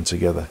one and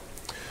together.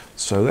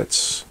 So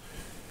let's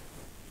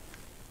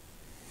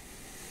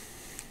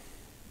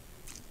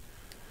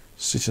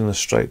sit in a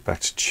straight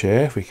backed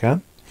chair if we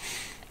can,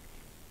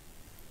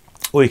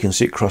 or you can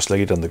sit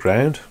cross-legged on the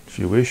ground if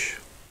you wish,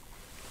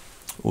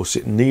 or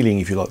sit kneeling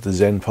if you like the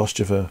Zen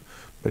posture for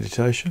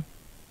meditation.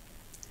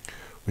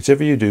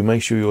 Whichever you do,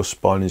 make sure your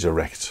spine is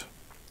erect.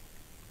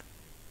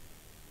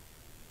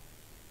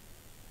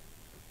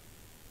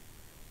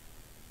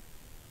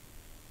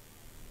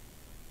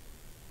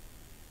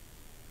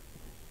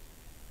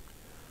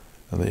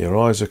 And that your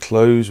eyes are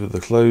closed, with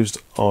the closed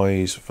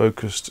eyes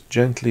focused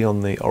gently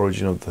on the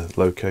origin of the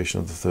location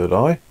of the third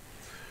eye,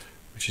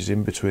 which is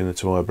in between the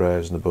two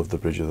eyebrows and above the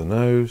bridge of the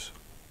nose.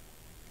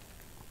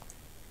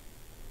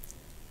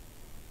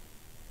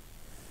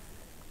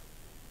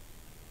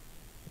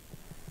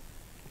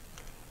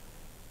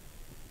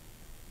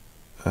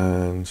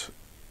 And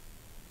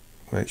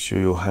make sure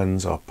your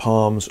hands are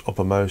palms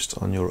uppermost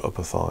on your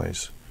upper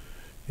thighs,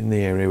 in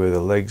the area where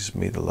the legs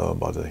meet the lower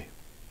body.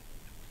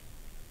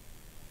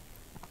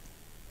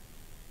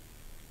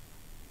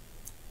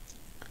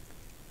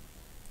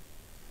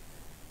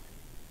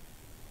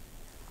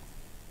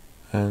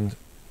 And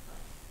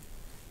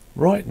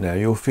right now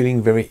you're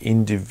feeling very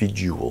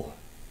individual.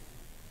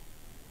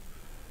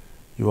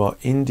 You are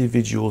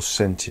individual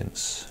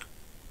sentience,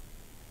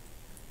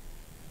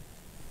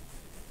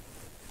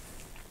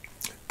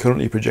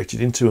 currently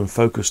projected into and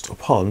focused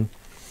upon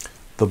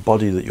the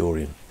body that you're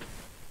in.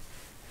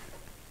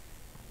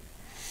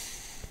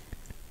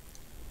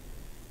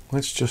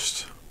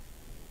 Let's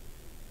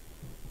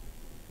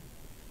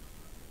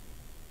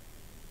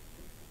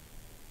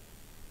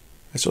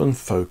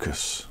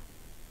unfocus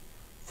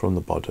from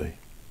the body.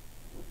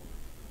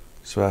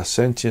 So our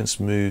sentience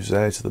moves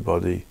out of the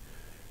body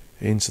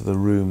into the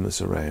room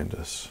that's around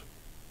us.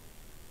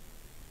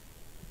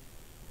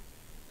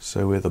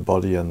 So we're the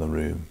body and the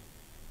room.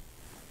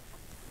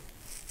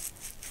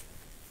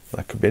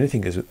 That could be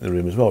anything in the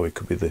room as well. It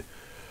could be the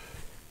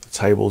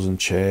tables and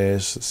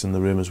chairs that's in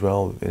the room as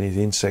well, any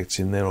insects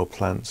in there or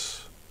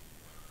plants.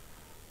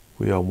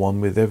 We are one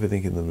with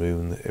everything in the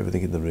room, and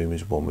everything in the room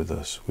is one with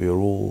us. We are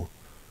all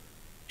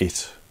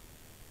it.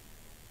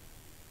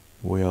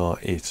 We are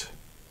it.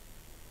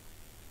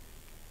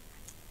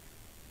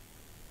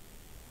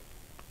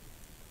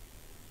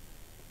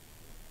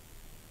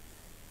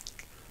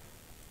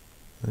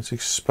 Let's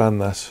expand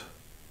that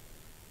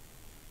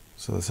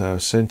so that our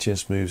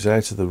sentience moves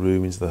out of the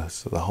room into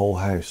the whole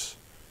house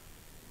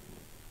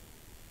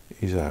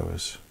is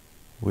ours.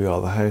 We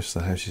are the house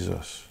is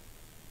us.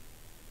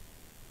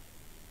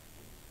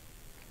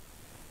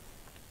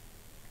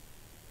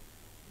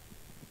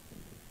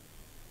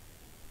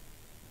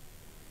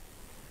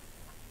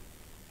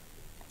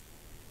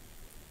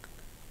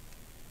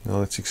 Now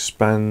let's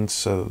expand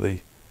so that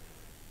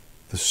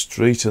the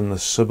street and the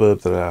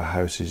suburb that our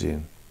house is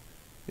in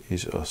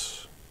is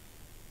us.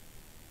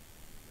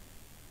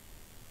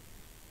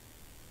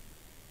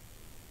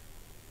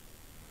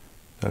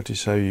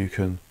 Notice how you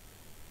can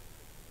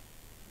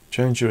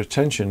change your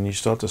attention. You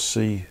start to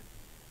see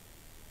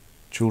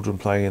children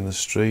playing in the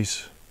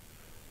street,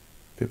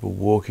 People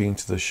walking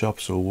to the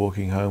shops or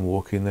walking home,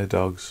 walking their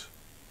dogs,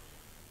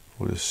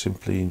 or just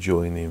simply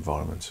enjoying the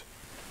environment.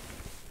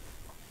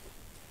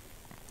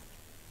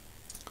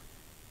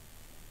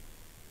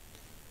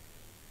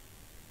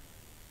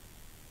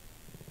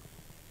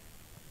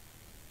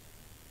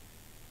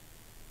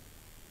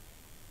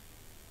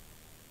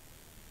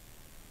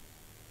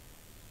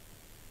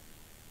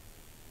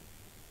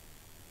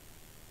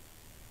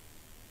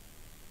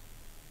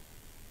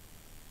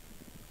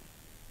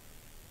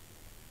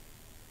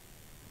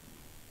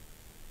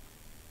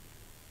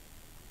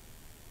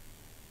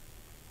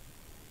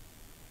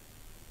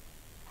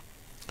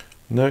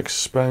 Now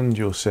expand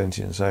your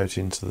sentience out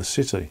into the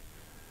city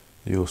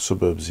your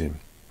suburbs in.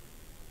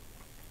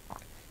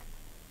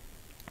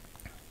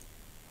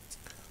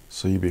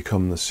 So you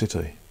become the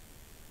city.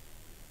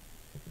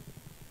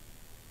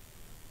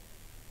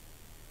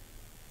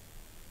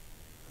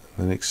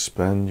 And then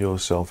expand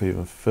yourself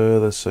even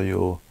further so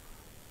you're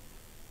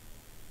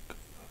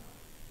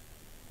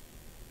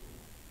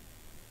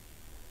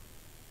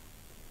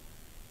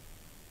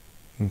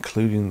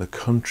including the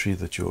country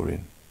that you're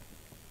in.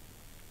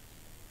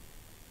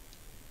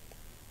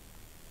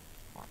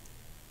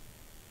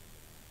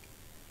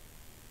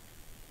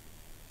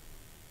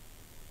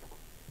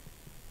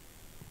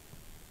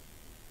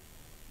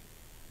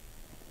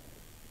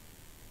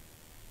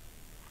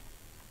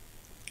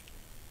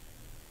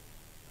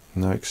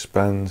 Now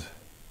expand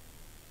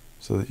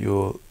so that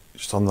you're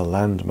just on the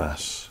land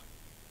mass.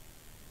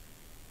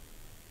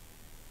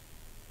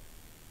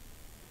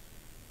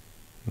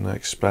 Now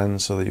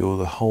expand so that you're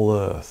the whole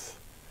earth.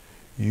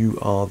 You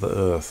are the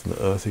earth and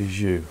the earth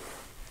is you.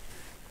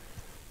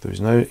 There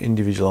is no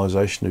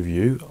individualization of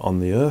you on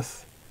the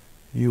earth.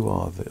 You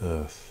are the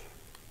earth.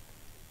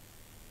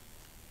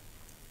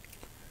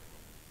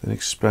 Then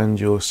expand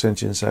your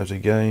sentience out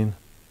again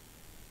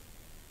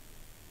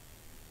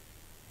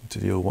to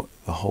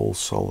the whole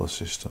solar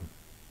system.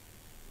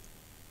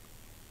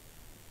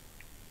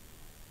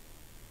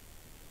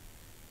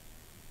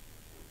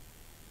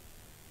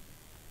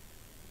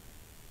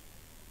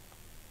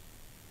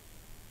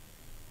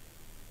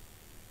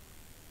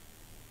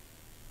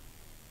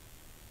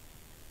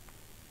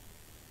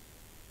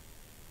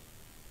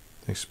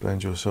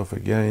 Expand yourself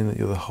again that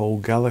you're the whole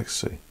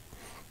galaxy.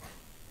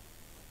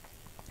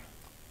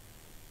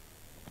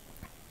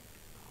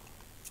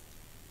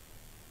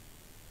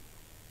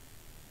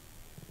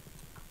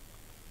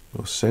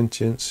 Your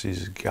sentience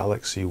is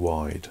galaxy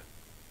wide.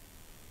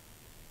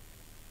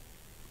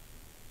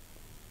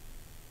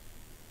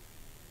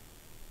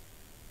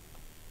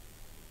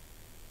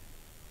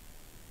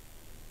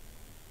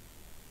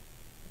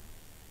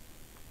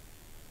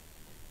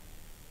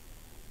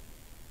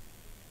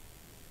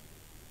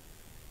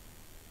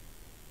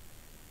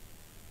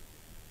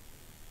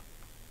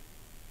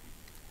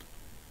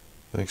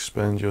 Then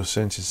expand your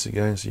sentience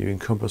again so you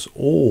encompass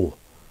all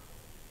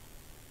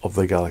of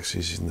the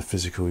galaxies in the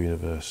physical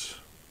universe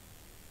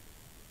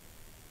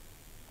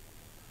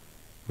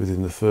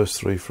within the first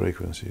three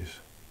frequencies.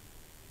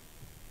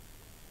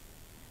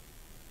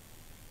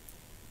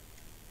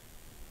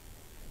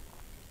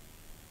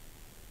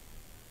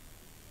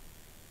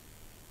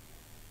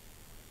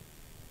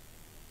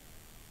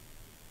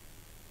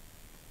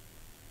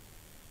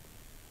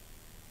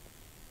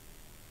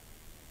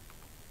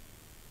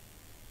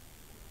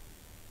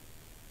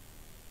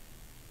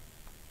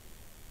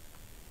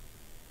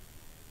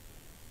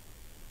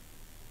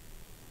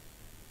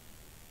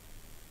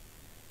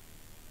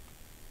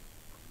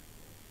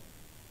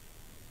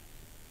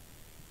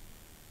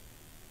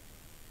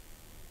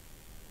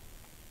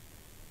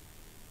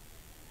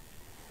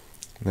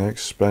 Now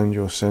expand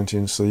your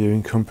sentience so you're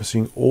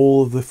encompassing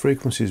all of the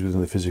frequencies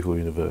within the physical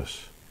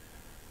universe,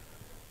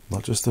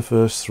 not just the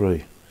first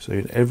three. So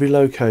in every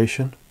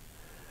location,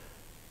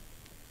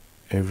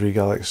 every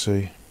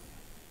galaxy,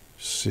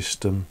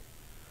 system,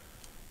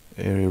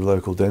 area of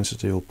local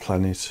density or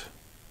planet,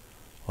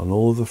 on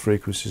all of the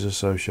frequencies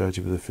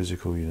associated with the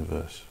physical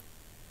universe.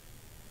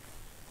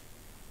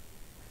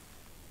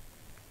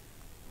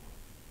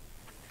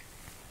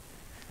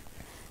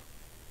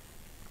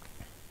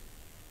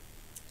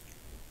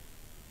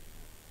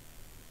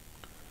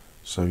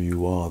 So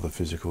you are the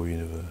physical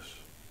universe.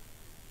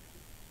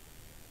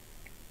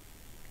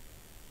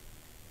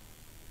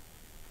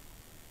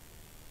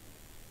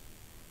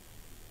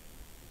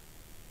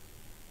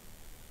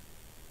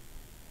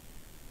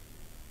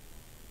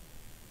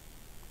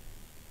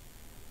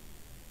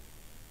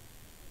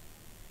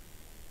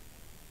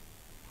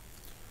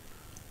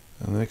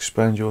 And then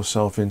expand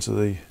yourself into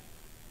the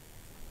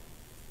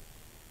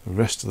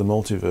rest of the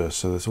multiverse,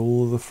 so that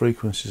all of the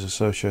frequencies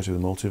associated with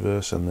the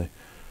multiverse and the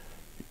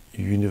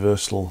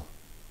universal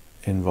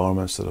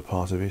environments that are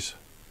part of it,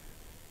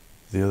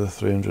 the other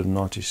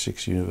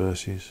 396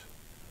 universes,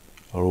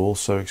 are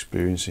also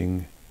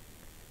experiencing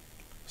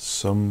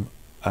some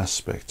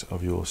aspect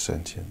of your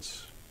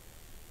sentience.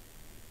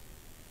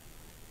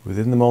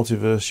 Within the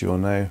multiverse you are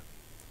now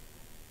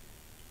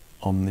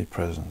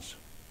omnipresent.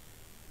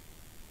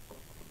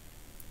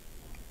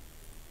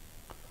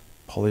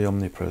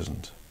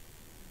 polyomnipresent.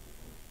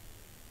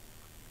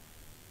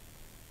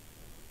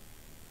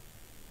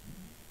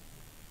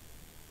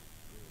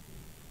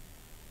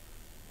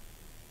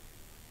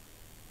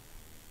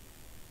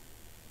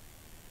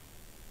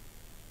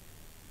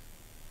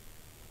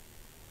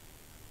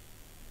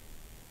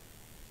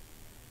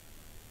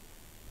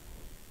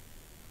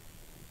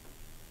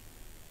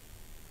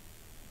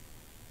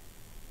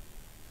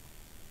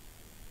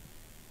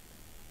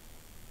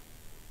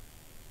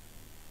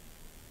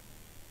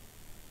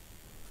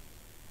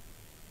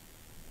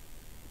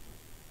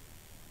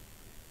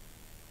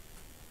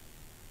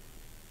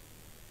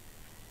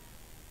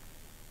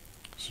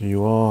 So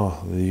you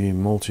are the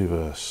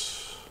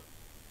multiverse,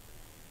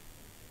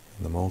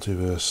 and the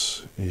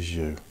multiverse is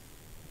you.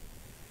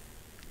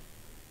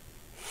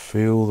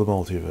 Feel the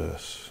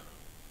multiverse.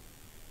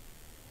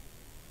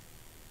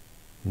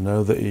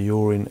 Know that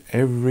you're in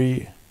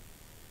every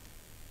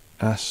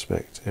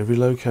aspect, every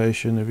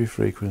location, every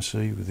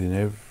frequency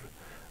within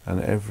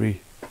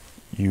every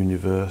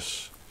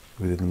universe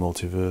within the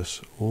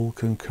multiverse, all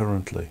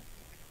concurrently.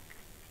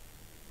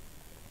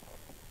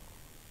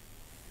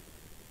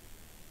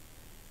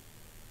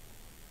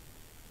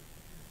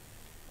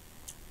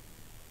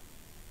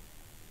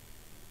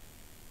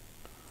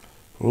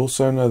 But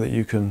also know that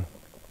you can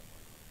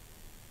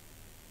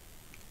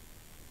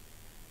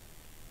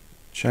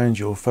change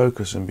your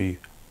focus and be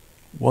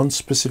one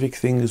specific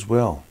thing as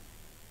well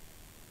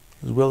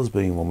as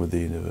being one with the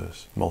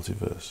universe,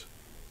 multiverse.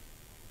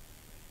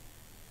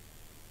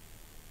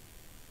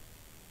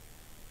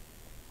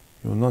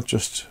 You're not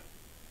just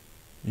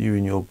you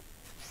in your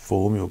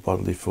form, your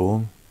bodily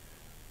form.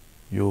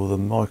 You're the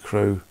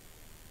microscopic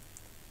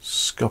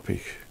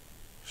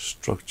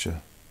structure.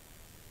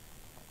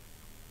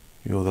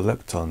 You're the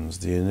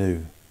leptons, the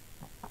anu,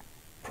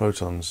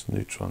 protons,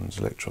 neutrons,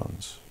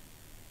 electrons,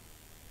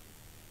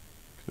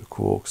 the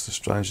quarks, the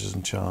strangers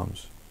and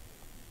charms.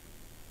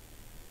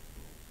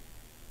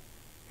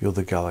 You're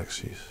the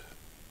galaxies.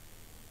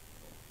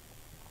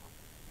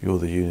 You're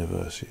the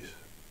universes.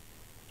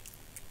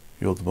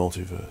 You're the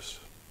multiverse.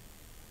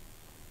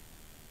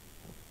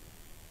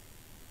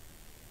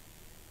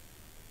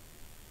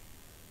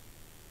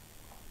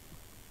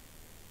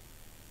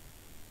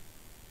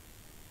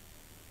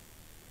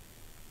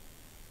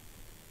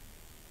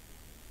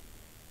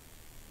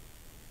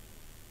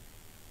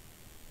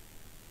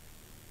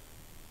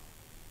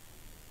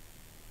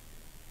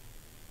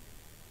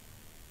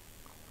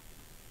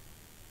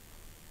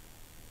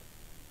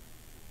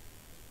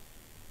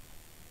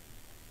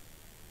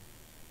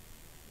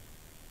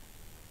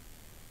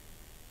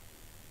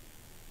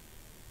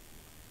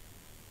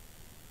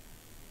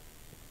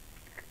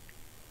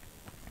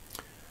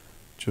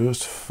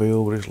 Just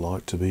feel what it's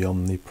like to be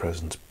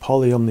omnipresent,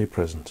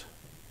 polyomnipresent,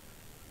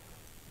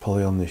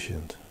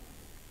 polyomniscient.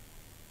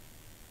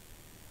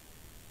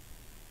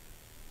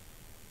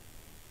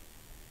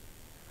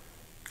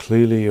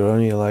 Clearly you're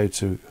only allowed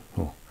to,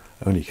 or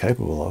only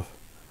capable of,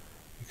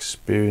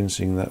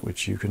 experiencing that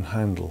which you can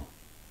handle.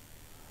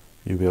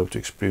 You'll be able to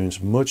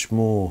experience much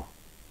more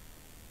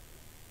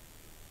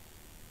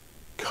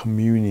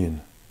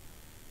communion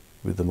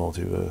with the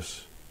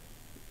multiverse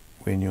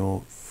when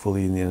you're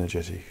fully in the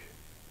energetic.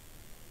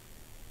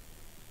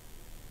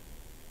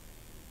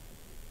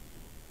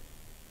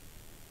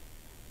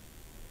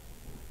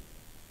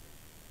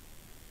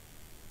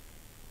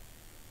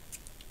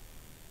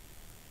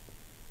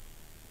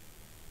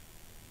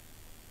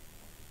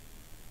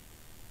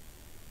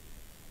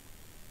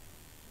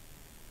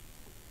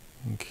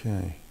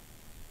 Okay.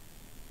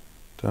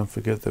 Don't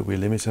forget that we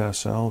limit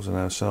ourselves and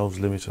ourselves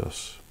limit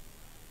us.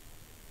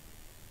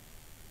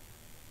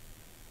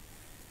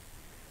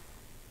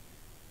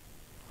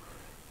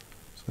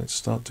 So let's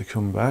start to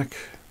come back.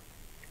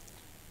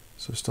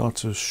 So start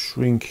to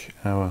shrink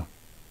our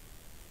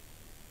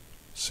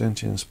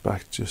sentience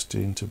back just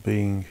into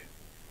being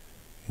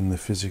in the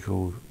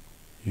physical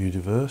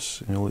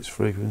universe in all its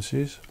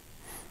frequencies.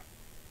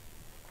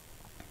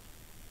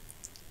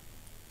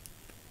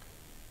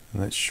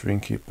 And let's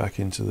shrink it back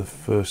into the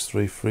first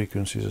three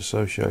frequencies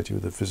associated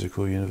with the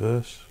physical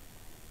universe.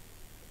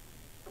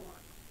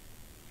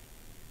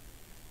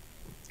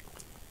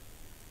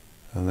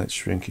 And let's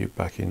shrink it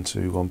back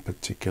into one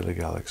particular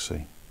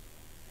galaxy,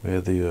 where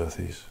the Earth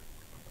is.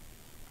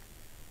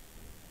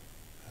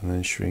 And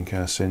then shrink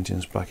our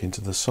sentience back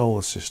into the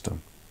solar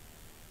system,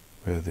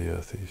 where the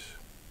Earth is.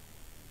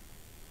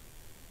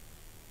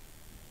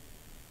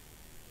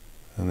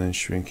 And then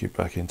shrink it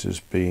back into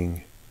just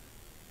being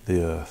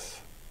the Earth.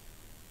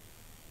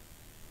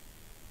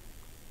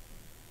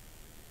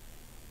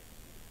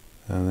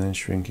 And then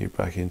shrink it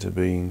back into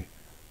being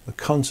the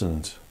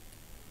continent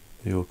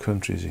that your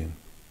country's in.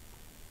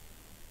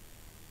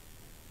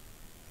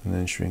 And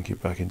then shrink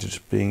it back into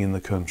just being in the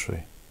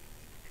country.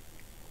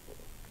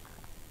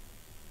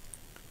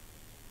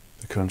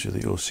 The country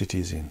that your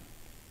city's in.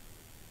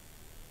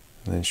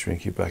 And then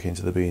shrink it back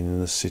into the being in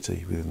the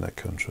city within that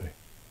country.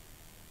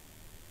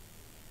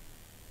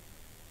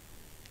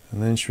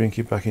 And then shrink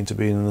it back into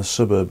being in the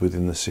suburb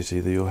within the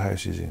city that your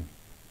house is in.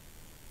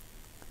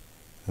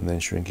 and then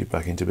shrink it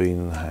back into being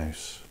in the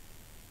house,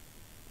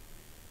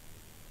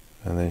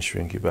 and then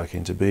shrink it back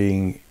into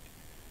being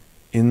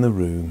in the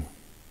room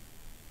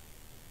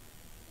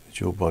that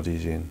your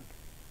body's in,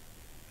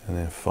 and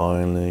then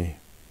finally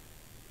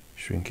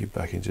shrink it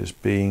back into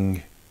just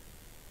being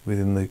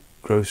within the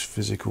gross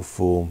physical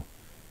form,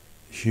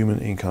 the human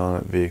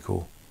incarnate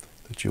vehicle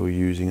that you're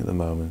using at the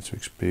moment to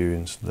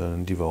experience, learn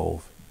and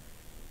evolve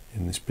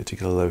in this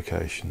particular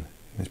location,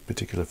 in this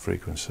particular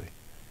frequency.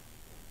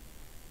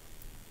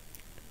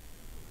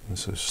 And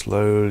so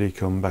slowly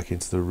come back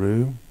into the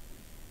room,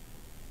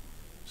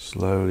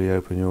 slowly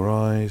open your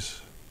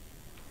eyes,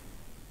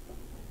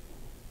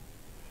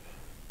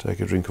 take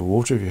a drink of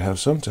water if you have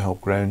some to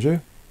help ground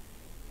you.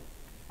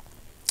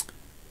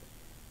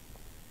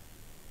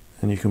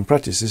 And you can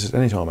practice this at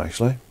any time,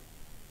 actually.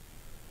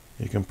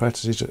 You can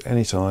practice it at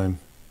any time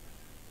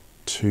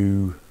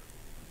to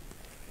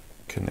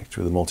connect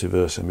with the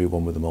multiverse and be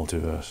one with the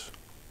multiverse.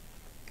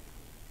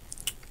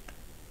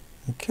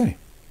 Okay,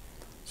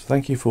 so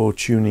thank you for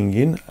tuning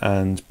in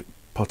and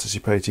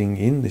participating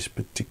in this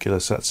particular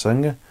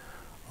Satsanga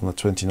on the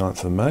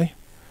 29th of May.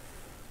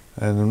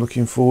 And I'm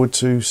looking forward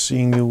to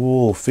seeing you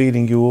all,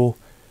 feeling you all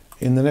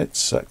in the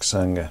next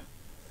Satsanga,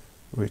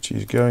 which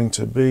is going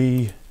to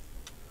be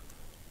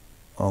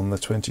on the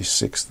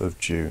 26th of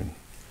June.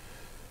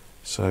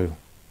 So,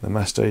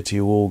 namaste to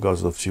you all,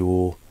 God's love to you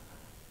all,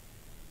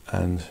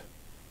 and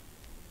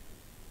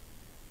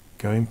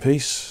go in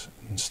peace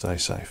and stay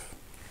safe.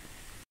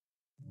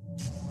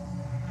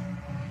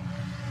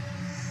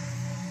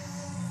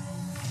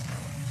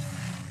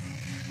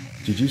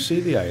 Did you see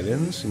the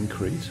aliens in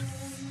Crete?